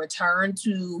kidnapped and returned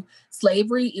to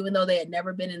slavery, even though they had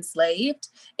never been enslaved,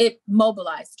 it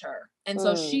mobilized her. And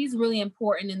so she's really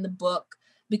important in the book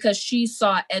because she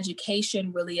saw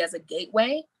education really as a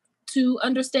gateway to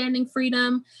understanding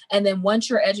freedom. And then once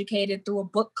you're educated through a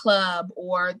book club,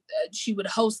 or she would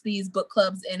host these book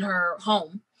clubs in her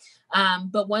home.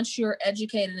 But once you're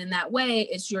educated in that way,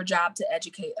 it's your job to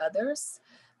educate others.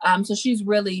 So she's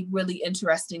really, really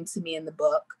interesting to me in the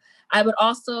book. I would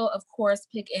also, of course,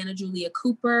 pick Anna Julia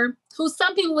Cooper, who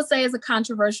some people would say is a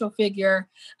controversial figure,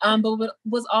 but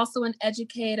was also an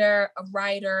educator, a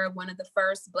writer, one of the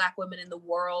first Black women in the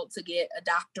world to get a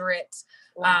doctorate,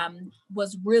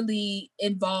 was really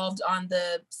involved on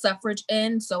the suffrage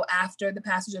end. So after the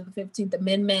passage of the 15th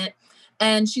Amendment.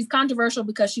 And she's controversial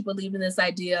because she believed in this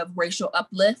idea of racial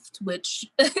uplift, which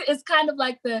is kind of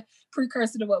like the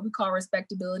precursor to what we call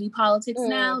respectability politics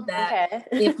now, that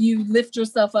if you lift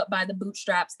yourself up by the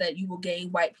bootstraps, that you will gain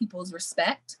white people's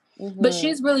respect. But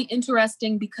she's really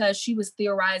interesting because she was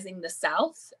theorizing the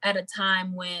South at a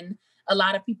time when a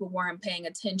lot of people weren't paying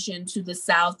attention to the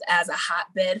South as a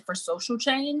hotbed for social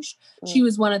change. She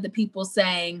was one of the people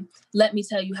saying, let me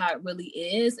tell you how it really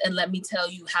is, and let me tell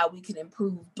you how we can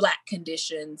improve Black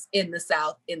conditions in the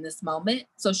South in this moment.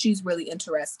 So she's really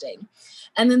interesting.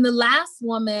 And then the last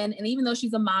woman, and even though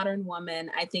she's a modern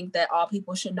woman, I think that all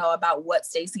people should know about what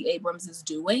Stacey Abrams is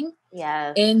doing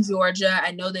in Georgia.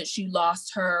 I know that she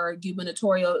lost her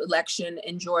gubernatorial election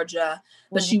in Georgia,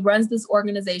 but she runs this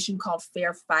organization called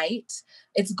Fair Fight.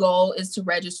 Its goal is to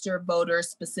register voters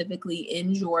specifically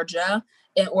in Georgia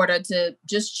in order to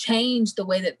just change the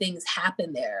way that things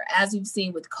happen there. As we've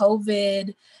seen with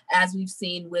COVID, as we've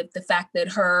seen with the fact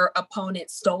that her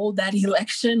opponent stole that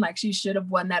election, like she should have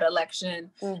won that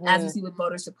election. As we see with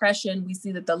voter suppression, we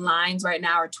see that the lines right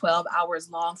now are 12 hours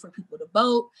long for people to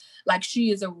vote. Like, she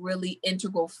is a really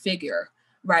integral figure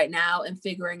right now in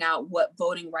figuring out what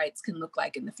voting rights can look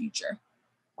like in the future.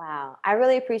 Wow. I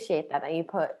really appreciate that you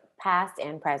put past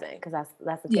and present, because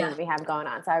that's the thing that we have going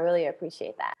on. So I really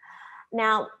appreciate that.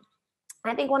 Now,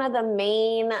 I think one of the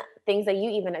main things that you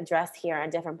even address here at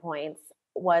different points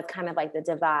was kind of like the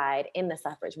divide in the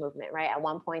suffrage movement, right? At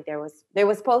one point there was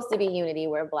supposed to be unity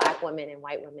where Black women and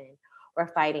white women were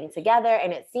fighting together.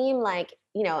 And it seemed like,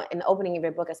 in the opening of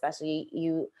your book, especially,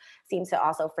 you seem to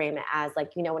also frame it as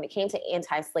like, when it came to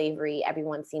anti-slavery,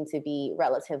 everyone seemed to be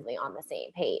relatively on the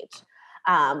same page.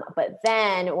 But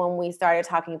then when we started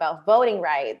talking about voting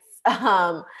rights,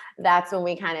 that's when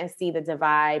we kind of see the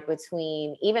divide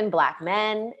between even Black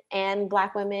men and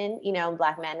Black women,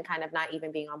 Black men kind of not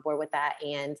even being on board with that.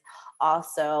 And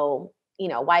also,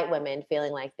 white women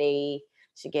feeling like they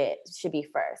should be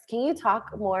first. Can you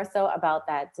talk more so about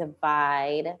that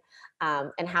divide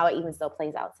and how it even still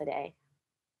plays out today?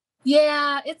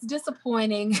 Yeah, it's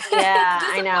disappointing. Yeah,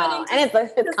 I know. And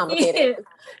it's complicated.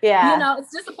 Yeah.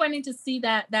 It's disappointing to see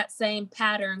that same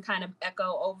pattern kind of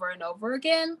echo over and over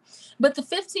again. But the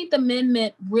 15th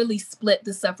Amendment really split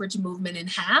the suffrage movement in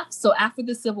half. So after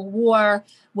the Civil War,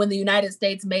 when the United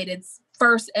States made its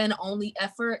first and only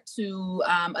effort to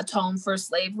atone for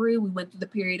slavery, we went through the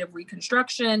period of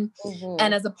Reconstruction. Mm-hmm.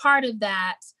 And as a part of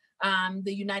that,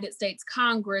 the United States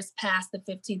Congress passed the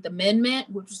 15th Amendment,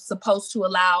 which was supposed to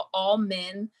allow all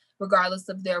men, regardless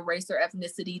of their race or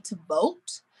ethnicity, to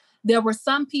vote. There were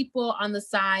some people on the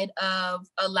side of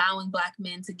allowing Black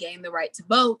men to gain the right to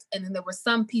vote. And then there were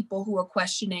some people who were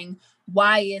questioning,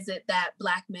 why is it that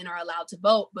Black men are allowed to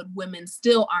vote, but women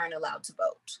still aren't allowed to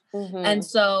vote? Mm-hmm. And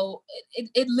so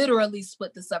it literally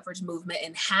split the suffrage movement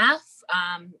in half.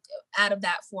 Out of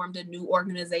that formed a new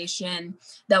organization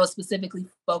that was specifically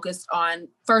focused on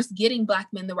first getting Black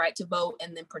men the right to vote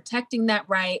and then protecting that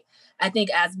right. I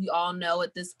think, as we all know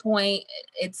at this point,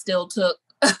 it still took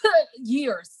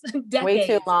years, decades. Way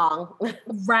too long.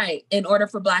 Right. In order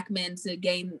for Black men to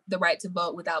gain the right to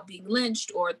vote without being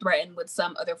lynched or threatened with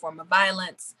some other form of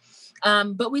violence.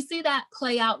 But we see that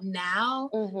play out now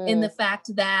in the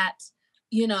fact that,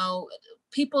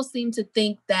 people seem to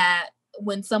think that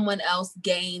when someone else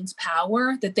gains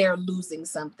power, that they're losing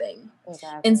something.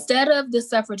 Exactly. Instead of the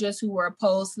suffragists who were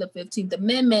opposed to the 15th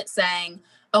Amendment saying,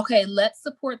 okay, let's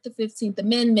support the 15th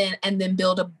Amendment and then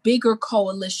build a bigger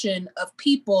coalition of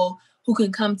people who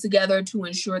can come together to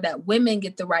ensure that women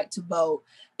get the right to vote,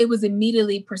 it was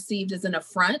immediately perceived as an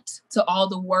affront to all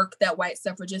the work that white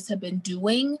suffragists have been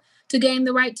doing to gain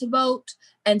the right to vote.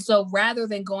 And so rather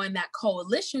than going that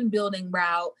coalition building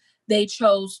route, they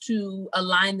chose to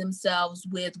align themselves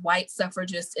with white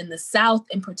suffragists in the South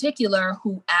in particular,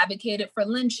 who advocated for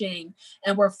lynching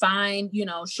and were fine,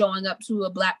 showing up to a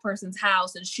Black person's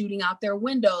house and shooting out their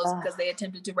windows because they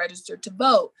attempted to register to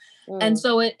vote. And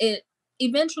so it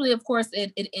eventually, of course,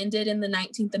 it ended in the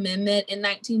 19th Amendment in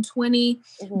 1920.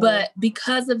 But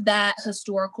because of that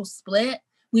historical split,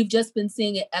 we've just been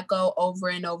seeing it echo over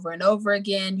and over and over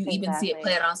again. You even see it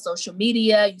play out on social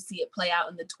media. You see it play out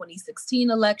in the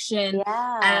 2016 election.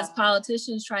 Yeah. As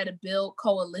politicians try to build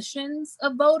coalitions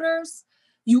of voters,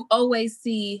 you always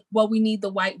see, well, we need the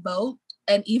white vote.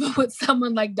 And even with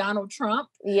someone like Donald Trump,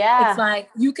 it's like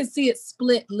you can see it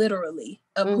split literally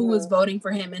of who was voting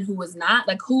for him and who was not,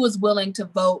 like who was willing to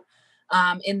vote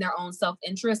in their own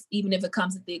self-interest, even if it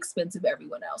comes at the expense of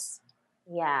everyone else.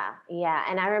 Yeah.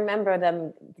 And I remember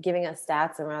them giving us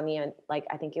stats around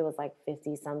I think it was like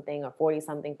 50 something or 40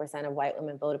 something % of white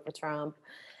women voted for Trump.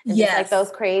 And just like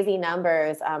those crazy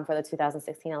numbers for the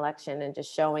 2016 election, and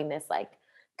just showing this like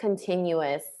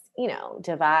continuous,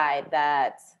 divide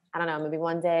that, I don't know, maybe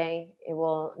one day it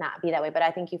will not be that way. But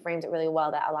I think you framed it really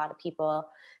well, that a lot of people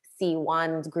see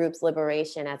one group's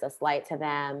liberation as a slight to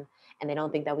them, and they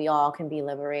don't think that we all can be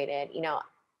liberated.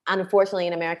 Unfortunately,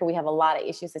 in America, we have a lot of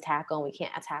issues to tackle, and we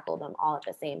can't tackle them all at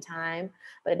the same time.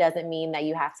 But it doesn't mean that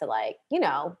you have to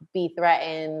be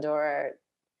threatened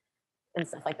and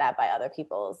stuff like that by other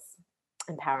people's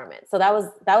empowerment. So that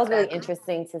was really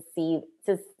interesting to see,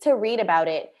 to read about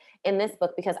it in this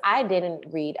book, because I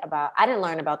didn't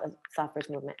learn about the suffrage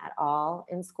movement at all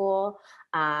in school.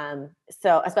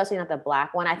 So especially not the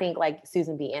Black one. I think like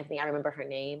Susan B. Anthony, I remember her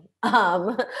name.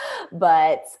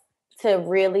 But to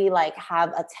really have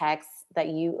a text that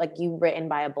you written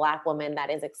by a Black woman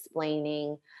that is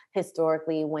explaining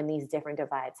historically when these different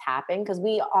divides happen. Because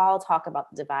we all talk about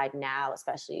the divide now,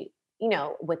 especially,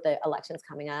 with the elections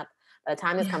coming up. By the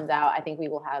time this comes out, I think we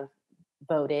will have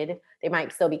voted. They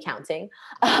might still be counting.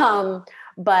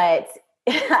 But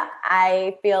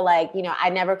I feel like, I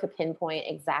never could pinpoint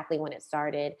exactly when it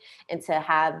started, and to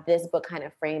have this book kind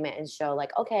of frame it and show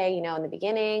okay, in the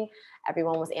beginning,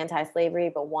 everyone was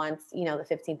anti-slavery, but once, the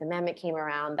 15th Amendment came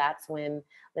around, that's when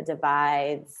the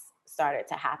divides started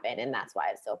to happen. And that's why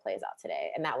it still plays out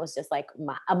today. And that was just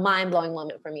a mind-blowing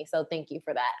moment for me. So thank you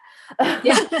for that.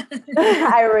 Yeah.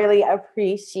 I really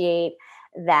appreciate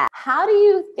that. How do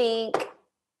you think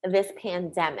this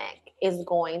pandemic is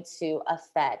going to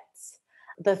affect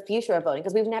the future of voting,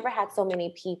 because we've never had so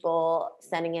many people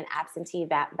sending in absentee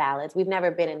ballots. We've never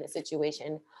been in this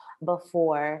situation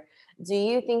before. Do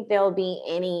you think there'll be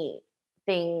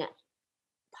anything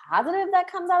positive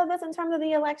that comes out of this in terms of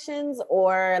the elections?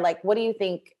 Or like, what do you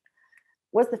think,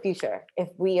 what's the future if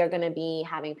we are going to be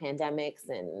having pandemics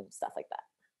and stuff like that?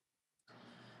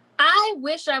 I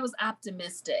wish I was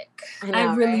optimistic.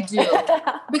 I really do.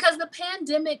 Because the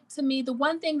pandemic, to me, the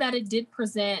one thing that it did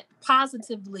present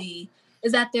positively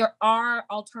is that there are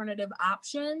alternative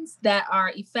options that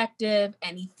are effective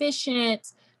and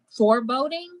efficient for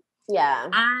voting. Yeah.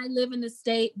 I live in a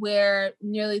state where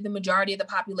nearly the majority of the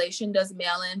population does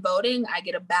mail-in voting. I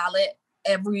get a ballot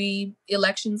every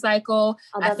election cycle.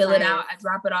 I fill it out. I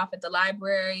drop it off at the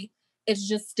library. It's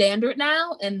just standard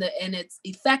now, and it's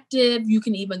effective. You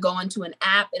can even go into an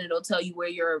app and it'll tell you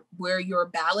where your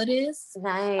ballot is.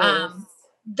 Nice.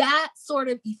 That sort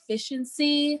of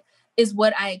efficiency is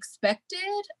what I expected.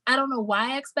 I don't know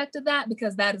why I expected that,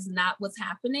 because that is not what's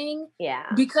happening. Yeah.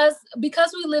 Because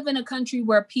we live in a country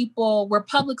where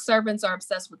public servants are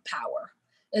obsessed with power.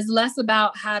 It's less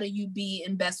about how do you be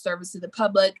in best service to the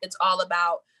public. It's all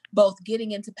about both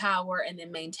getting into power and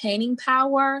then maintaining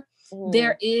power.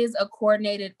 There is a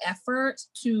coordinated effort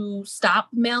to stop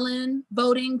mail-in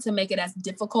voting, to make it as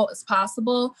difficult as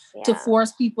possible, to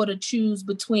force people to choose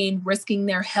between risking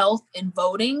their health and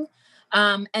voting.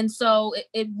 And so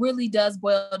it really does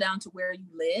boil down to where you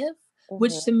live,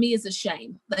 which to me is a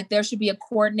shame. Like, there should be a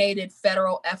coordinated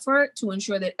federal effort to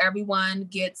ensure that everyone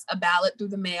gets a ballot through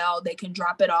the mail. They can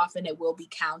drop it off and it will be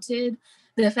counted.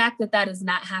 The fact that that is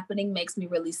not happening makes me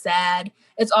really sad.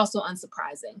 It's also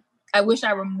unsurprising. I wish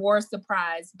I were more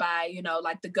surprised by,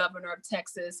 like the governor of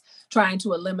Texas trying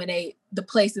to eliminate the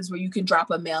places where you can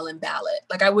drop a mail-in ballot.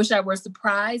 Like, I wish I were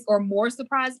surprised or more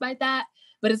surprised by that,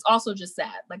 but it's also just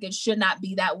sad. Like, it should not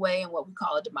be that way in what we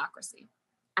call a democracy.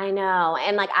 I know.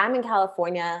 And like, I'm in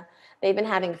California. They've been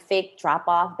having fake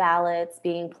drop-off ballots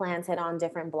being planted on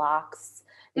different blocks,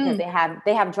 because they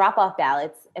have drop-off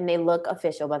ballots and they look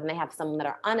official, but then they have some that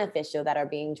are unofficial that are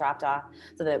being dropped off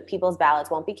so that people's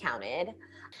ballots won't be counted.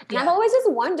 And I've always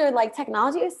just wondered, like,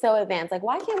 technology is so advanced. Like,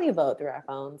 why can't we vote through our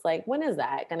phones? Like, when is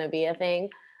that going to be a thing?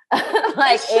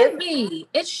 Like,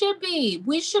 it should be.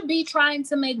 We should be trying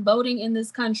to make voting in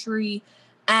this country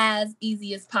as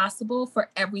easy as possible for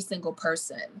every single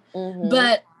person.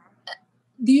 But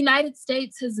the United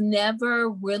States has never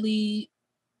really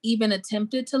even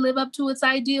attempted to live up to its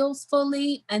ideals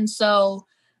fully. And so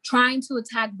trying to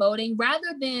attack voting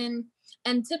rather than,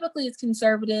 and typically it's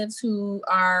conservatives who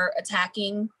are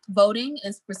attacking voting,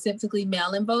 and specifically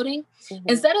mail-in voting,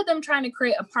 instead of them trying to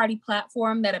create a party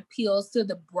platform that appeals to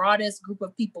the broadest group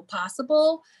of people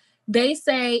possible, they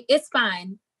say it's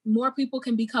fine. More people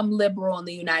can become liberal in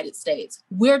the United States.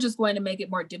 We're just going to make it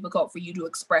more difficult for you to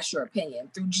express your opinion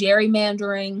through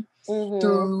gerrymandering,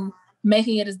 through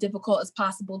making it as difficult as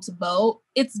possible to vote.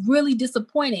 It's really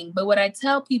disappointing. But what I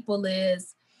tell people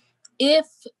is, if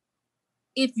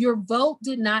your vote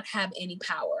did not have any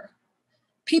power,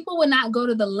 people would not go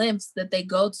to the lengths that they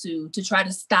go to try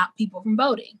to stop people from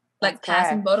voting, like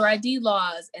passing voter ID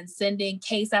laws and sending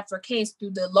case after case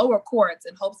through the lower courts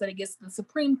in hopes that it gets to the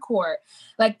Supreme Court.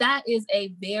 Like, that is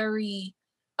a very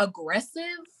aggressive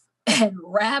and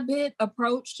rabid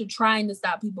approach to trying to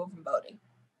stop people from voting.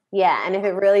 Yeah, and if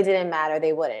it really didn't matter,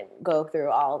 they wouldn't go through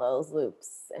all those loops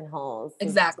and holes.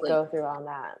 Exactly. To go through all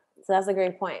that. So that's a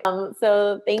great point.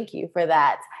 So thank you for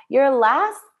that. Your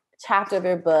last chapter of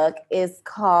your book is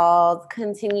called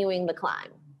Continuing the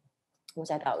Climb, which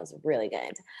I thought was really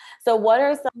good. So what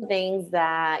are some things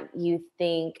that you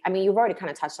think, I mean, you've already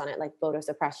kind of touched on it, like voter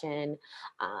suppression,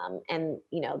 and,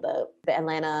 the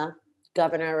Atlanta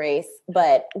governor race,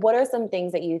 but what are some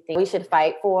things that you think we should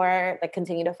fight for, like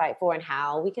continue to fight for, and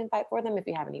how we can fight for them, if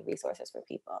you have any resources for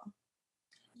people?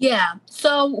 Yeah.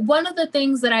 So one of the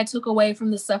things that I took away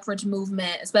from the suffrage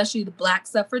movement, especially the Black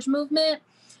Suffrage movement,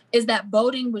 is that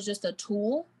voting was just a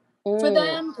tool for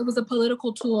them. It was a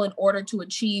political tool in order to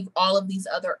achieve all of these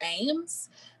other aims.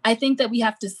 I think that we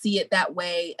have to see it that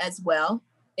way as well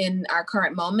in our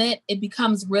current moment. It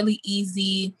becomes really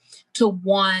easy to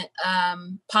want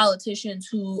politicians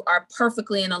who are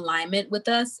perfectly in alignment with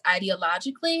us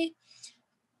ideologically.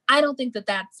 I don't think that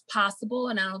that's possible,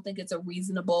 and I don't think it's a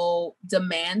reasonable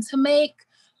demand to make,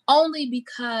 only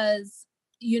because,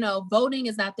 voting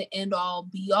is not the end all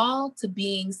be all to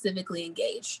being civically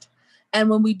engaged. And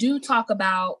when we do talk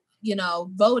about,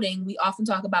 voting, we often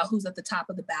talk about who's at the top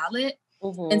of the ballot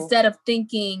instead of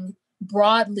thinking,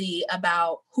 broadly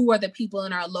about who are the people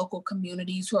in our local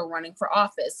communities who are running for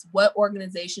office, what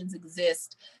organizations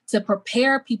exist to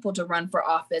prepare people to run for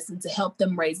office and to help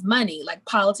them raise money. Like,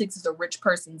 politics is a rich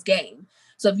person's game.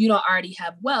 So if you don't already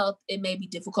have wealth, it may be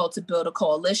difficult to build a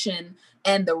coalition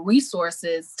and the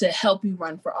resources to help you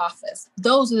run for office.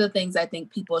 Those are the things I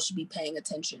think people should be paying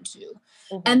attention to.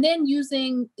 Mm-hmm. And then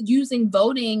using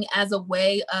voting as a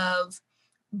way of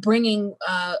bringing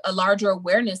a larger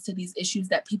awareness to these issues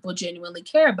that people genuinely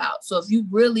care about. So if you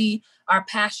really are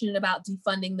passionate about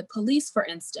defunding the police, for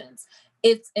instance,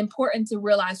 it's important to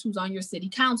realize who's on your city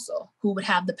council, who would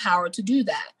have the power to do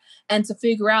that, and to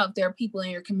figure out if there are people in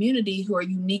your community who are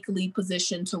uniquely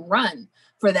positioned to run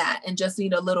for that and just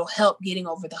need a little help getting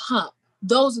over the hump.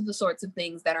 Those are the sorts of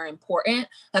things that are important,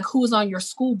 like who's on your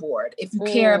school board. If you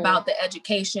care about the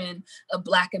education of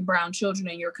Black and brown children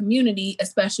in your community,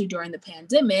 especially during the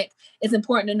pandemic, it's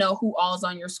important to know who all is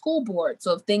on your school board.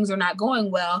 So if things are not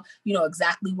going well, you know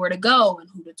exactly where to go and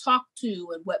who to talk to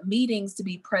and what meetings to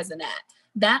be present at.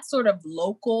 That sort of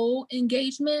local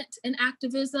engagement and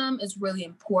activism is really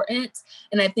important.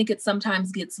 And I think it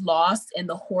sometimes gets lost in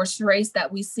the horse race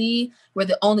that we see, where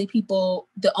the only people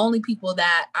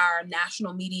that our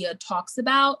national media talks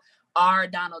about are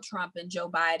Donald Trump and Joe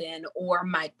Biden, or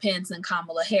Mike Pence and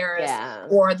Kamala Harris,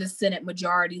 or the Senate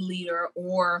Majority Leader,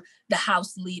 or the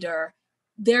House Leader.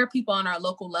 There are people on our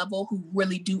local level who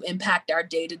really do impact our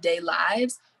day-to-day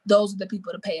lives. Those are the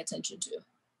people to pay attention to.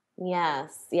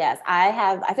 Yes.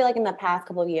 I feel like in the past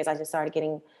couple of years, I just started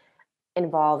getting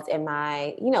involved in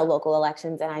my, local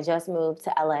elections, and I just moved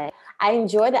to LA. I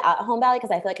enjoy the at-home ballot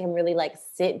because I feel like I can really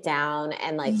sit down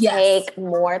and take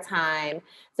more time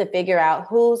to figure out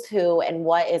who's who and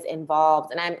what is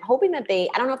involved. And I'm hoping that I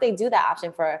don't know if they do that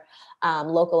option for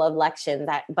local elections,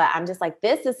 but I'm just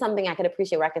this is something I could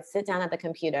appreciate, where I could sit down at the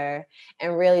computer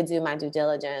and really do my due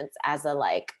diligence as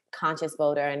a conscious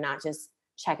voter, and not just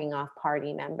checking off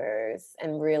party members,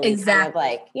 and really kind of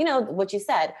what you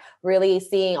said, really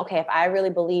seeing, okay, if I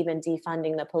really believe in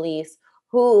defunding the police,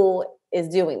 who is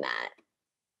doing that?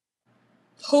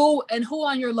 Who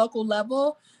on your local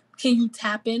level can you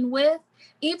tap in with?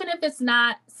 Even if it's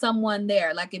not someone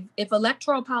there, if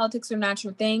electoral politics are not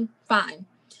your thing, fine.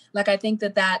 I think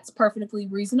that that's perfectly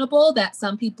reasonable, that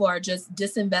some people are just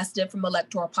disinvested from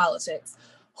electoral politics.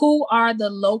 Who are the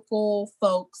local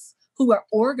folks who are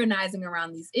organizing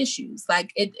around these issues?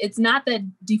 It's not that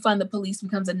defund the police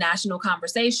becomes a national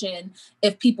conversation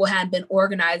if people hadn't been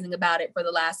organizing about it for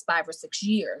the last 5 or 6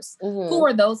 years. Mm-hmm. Who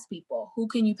are those people? Who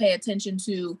can you pay attention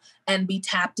to and be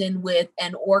tapped in with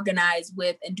and organize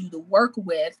with and do the work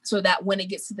with, so that when it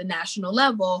gets to the national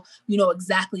level, you know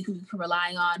exactly who you can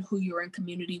rely on, who you're in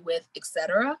community with,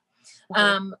 etc.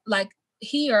 Mm-hmm.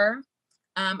 Here,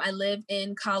 I live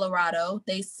in Colorado.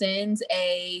 They send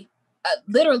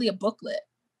literally a booklet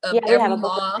of every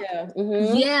law.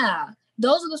 Mm-hmm. Yeah.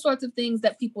 Those are the sorts of things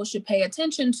that people should pay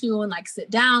attention to and sit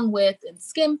down with and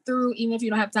skim through, even if you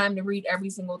don't have time to read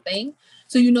every single thing.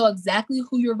 So you know exactly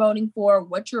who you're voting for,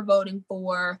 what you're voting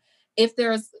for. If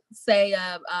there's, say,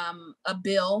 a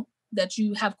bill that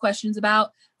you have questions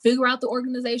about, figure out the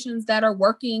organizations that are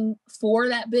working for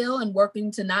that bill and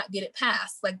working to not get it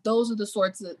passed. That's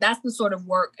the sort of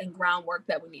work and groundwork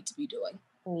that we need to be doing.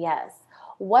 Yes.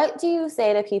 What do you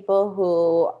say to people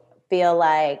who feel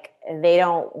like they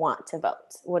don't want to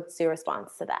vote? What's your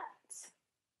response to that?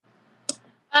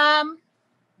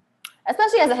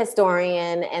 Especially as a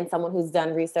historian and someone who's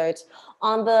done research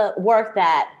on the work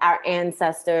that our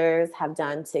ancestors have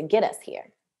done to get us here.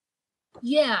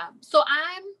 Yeah. So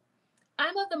I'm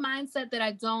of the mindset that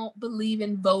I don't believe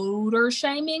in voter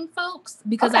shaming folks,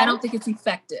 because I don't think it's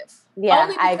effective. Yeah,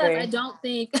 only because I agree. I don't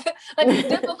think it's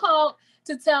difficult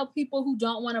to tell people who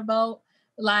don't want to vote,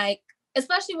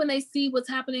 especially when they see what's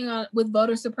happening with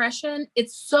voter suppression.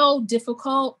 It's so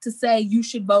difficult to say you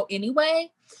should vote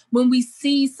anyway, when we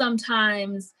see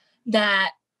sometimes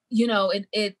that,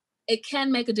 it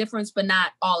can make a difference, but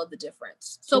not all of the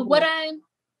difference. So mm-hmm.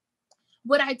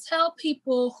 what I tell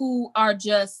people who are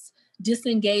just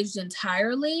disengaged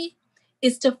entirely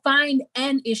is to find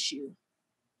an issue.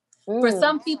 For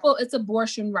some people, it's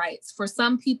abortion rights. For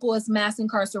some people, it's mass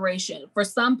incarceration. For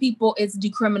some people, it's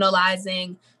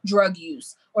decriminalizing drug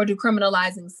use or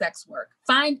decriminalizing sex work.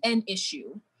 Find an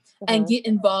issue and get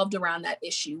involved around that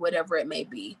issue, whatever it may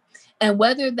be. And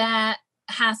whether that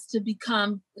has to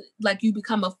become you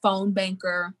become a phone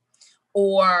banker,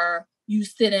 or you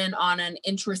sit in on an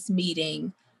interest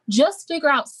meeting, just figure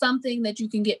out something that you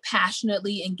can get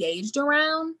passionately engaged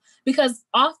around, because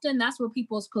often that's where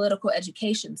people's political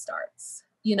education starts.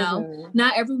 You know,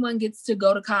 not everyone gets to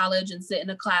go to college and sit in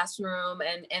a classroom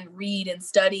and read and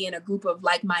study in a group of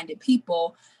like-minded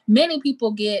people. Many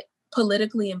people get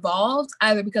politically involved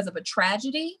either because of a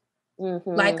tragedy,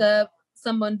 like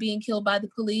someone being killed by the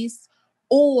police,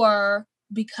 or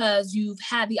because you've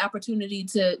had the opportunity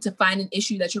to find an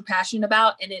issue that you're passionate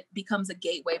about and it becomes a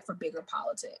gateway for bigger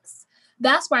politics.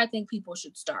 That's where I think people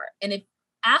should start. And if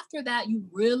after that you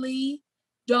really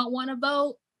don't want to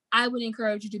vote, I would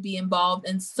encourage you to be involved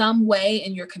in some way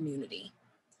in your community.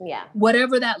 Yeah.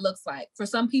 Whatever that looks like. For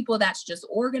some people, that's just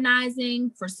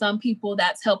organizing. For some people,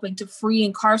 that's helping to free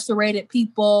incarcerated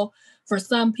people. For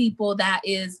some people, that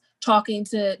is talking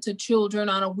to children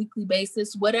on a weekly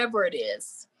basis, whatever it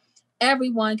is.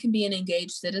 Everyone can be an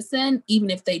engaged citizen, even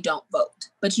if they don't vote.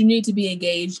 But you need to be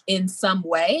engaged in some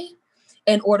way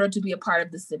in order to be a part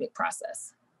of the civic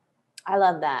process. I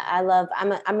love that.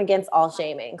 I'm against all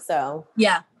shaming. So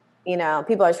yeah. You know,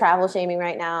 people are travel shaming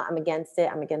right now. I'm against it.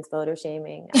 I'm against voter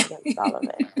shaming. I'm against all of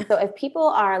it. So if people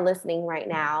are listening right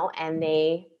now and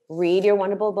they read your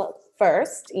wonderful book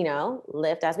first, you know,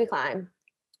 Lift as We Climb,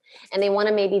 and they want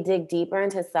to maybe dig deeper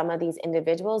into some of these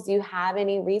individuals, do you have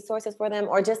any resources for them?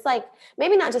 Or just like,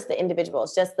 maybe not just the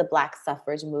individuals, just the Black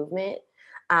Suffrage movement.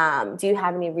 Do you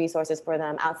have any resources for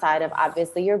them outside of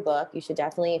obviously your book? You should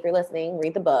definitely, if you're listening,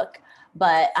 read the book.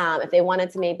 But if they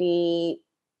wanted to maybe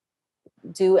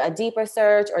do a deeper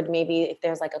search, or maybe if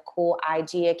there's like a cool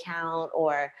IG account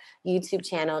or YouTube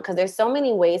channel, because there's so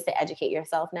many ways to educate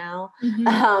yourself now.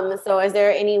 So is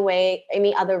there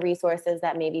any other resources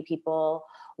that maybe people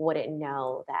wouldn't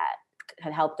know that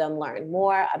could help them learn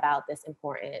more about this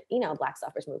important, you know, Black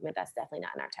suffrage movement that's definitely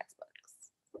not in our textbooks?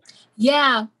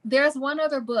 Yeah, there's one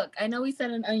other book. I know we said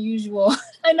an unusual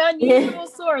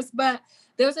source, but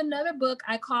there's another book.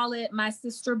 I call it my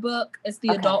sister book. It's the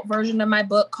adult version of my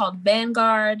book called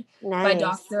Vanguard by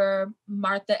Dr.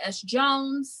 Martha S.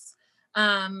 Jones,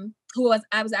 who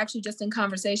I was actually just in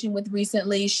conversation with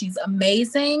recently. She's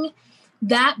amazing.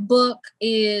 That book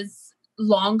is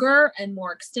longer and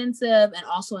more extensive and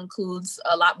also includes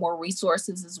a lot more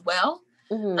resources as well.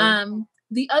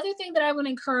 The other thing that I would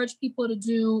encourage people to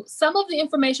do, some of the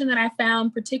information that I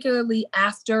found, particularly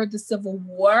after the Civil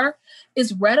War,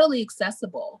 is readily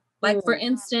accessible. Like, for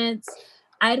instance,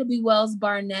 Ida B. Wells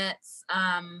Barnett's,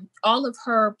 all of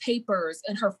her papers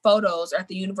and her photos are at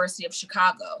the University of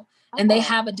Chicago, and they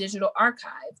have a digital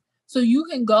archive. So you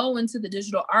can go into the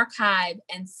digital archive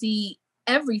and see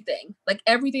everything. Like,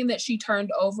 everything that she turned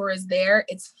over is there.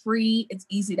 It's free. It's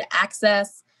easy to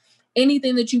access.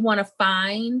 Anything that you want to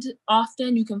find,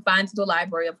 often you can find through the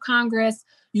Library of Congress.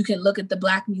 You can look at the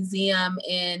Black Museum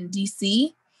in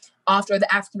DC, or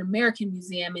the African American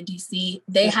Museum in DC.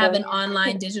 They have an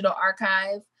online digital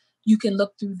archive. You can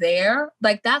look through there.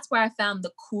 Like, that's where I found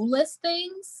the coolest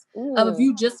things. If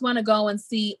you just want to go and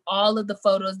see all of the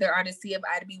photos there are to see of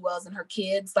Ida B. Wells and her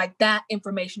kids, like, that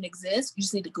information exists. You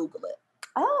just need to Google it.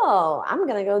 Oh, I'm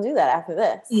going to go do that after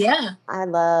this. Yeah. I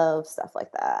love stuff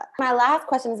like that. My last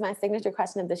question is my signature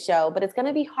question of the show, but it's going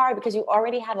to be hard because you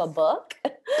already have a book.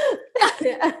 But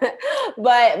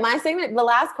the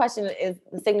last question is,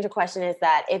 the signature question is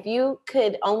that if you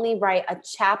could only write a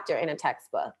chapter in a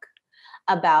textbook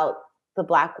about the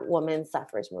Black women's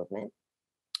suffrage movement,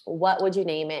 what would you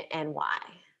name it and why?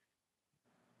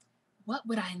 What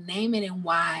would I name it and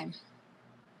why?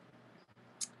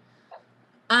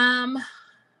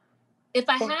 If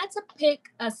I had to pick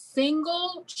a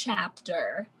single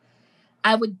chapter,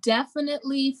 I would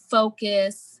definitely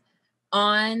focus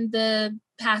on the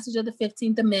passage of the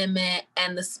 15th Amendment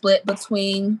and the split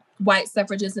between white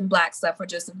suffragists and Black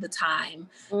suffragists of the time.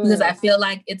 Because I feel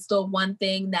like it's the one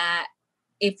thing that,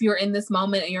 if you're in this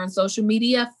moment and you're on social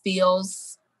media,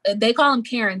 feels, they call them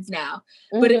Karens now,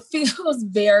 but it feels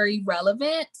very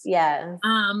relevant. Yeah.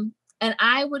 And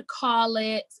I would call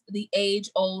it the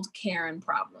age-old Karen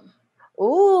problem.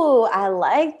 Ooh, I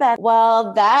like that.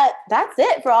 Well, that's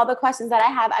it for all the questions that I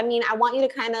have. I mean, I want you to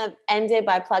kind of end it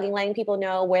by letting people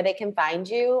know where they can find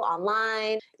you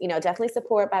online. You know, definitely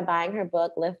support by buying her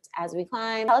book, Lift as We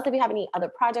Climb. Tell us if you have any other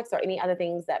projects or any other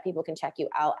things that people can check you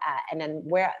out at, and then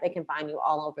where they can find you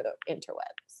all over the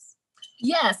interwebs.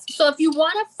 Yes. So if you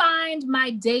want to find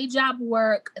my day job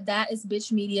work, that is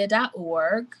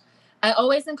bitchmedia.org. I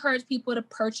always encourage people to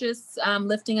purchase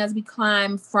Lifting as We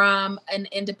Climb from an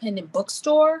independent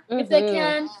bookstore if they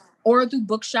can, or through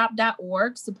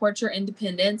bookshop.org. Support your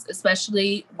independence,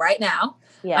 especially right now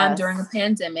during a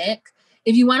pandemic.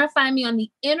 If you want to find me on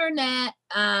the internet,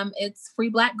 it's Free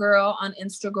Black Girl on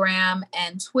Instagram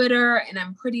and Twitter, and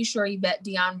I'm pretty sure Evette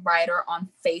Dionne Writer on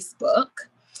Facebook.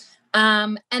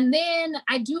 And then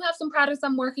I do have some products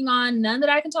I'm working on, none that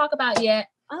I can talk about yet,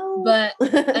 but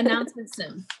announcements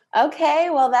soon. Okay,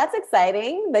 well, that's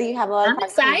exciting that you have a lot of I'm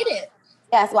excited.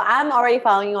 Yes, well, I'm already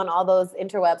following you on all those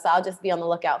interwebs, so I'll just be on the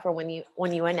lookout for when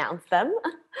you announce them.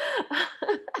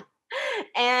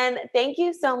 And thank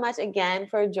you so much again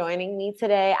for joining me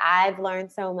today. I've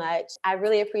learned so much. I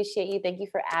really appreciate you. Thank you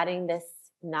for adding this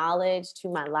knowledge to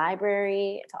my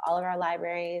library, to all of our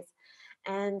libraries.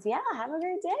 And yeah, have a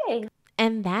great day.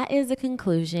 And that is the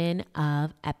conclusion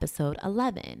of episode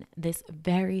 11, this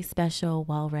very special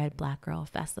Well-Read Black Girl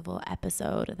Festival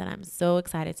episode that I'm so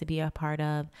excited to be a part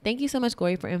of. Thank you so much,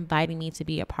 Gory, for inviting me to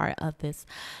be a part of this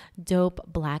dope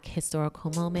Black historical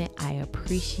moment. I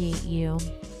appreciate you.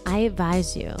 I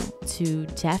advise you to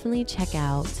definitely check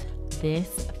out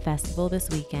this festival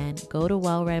this weekend. Go to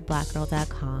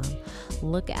wellreadblackgirl.com.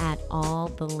 Look at all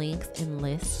the links and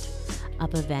lists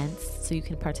of events so you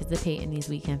can participate in these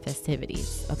weekend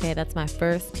festivities. Okay, that's my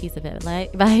first piece of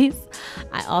advice.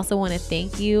 I also want to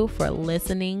thank you for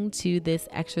listening to this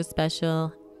extra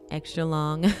special, extra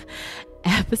long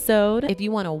episode. If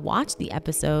you want to watch the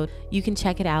episode, you can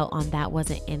check it out on That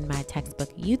Wasn't in My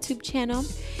Textbook YouTube channel.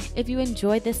 If you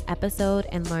enjoyed this episode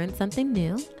and learned something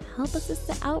new, help us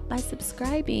sister out by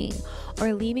subscribing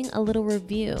or leaving a little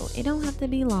review. It don't have to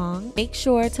be long. Make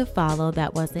sure to follow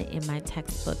That Wasn't in My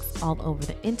Textbooks all over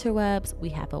the interwebs. We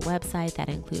have a website that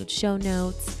includes show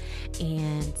notes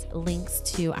and links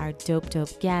to our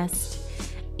dope guests.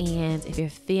 And if you're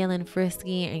feeling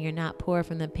frisky and you're not poor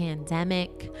from the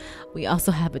pandemic, we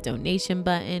also have a donation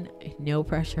button. No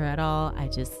pressure at all. I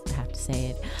just have to say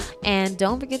it. And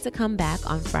don't forget to come back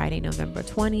on Friday, November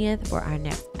 20th for our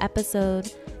next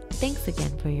episode. Thanks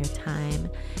again for your time.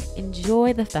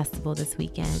 Enjoy the festival this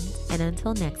weekend. And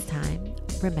until next time,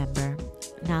 remember,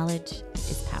 knowledge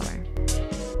is power.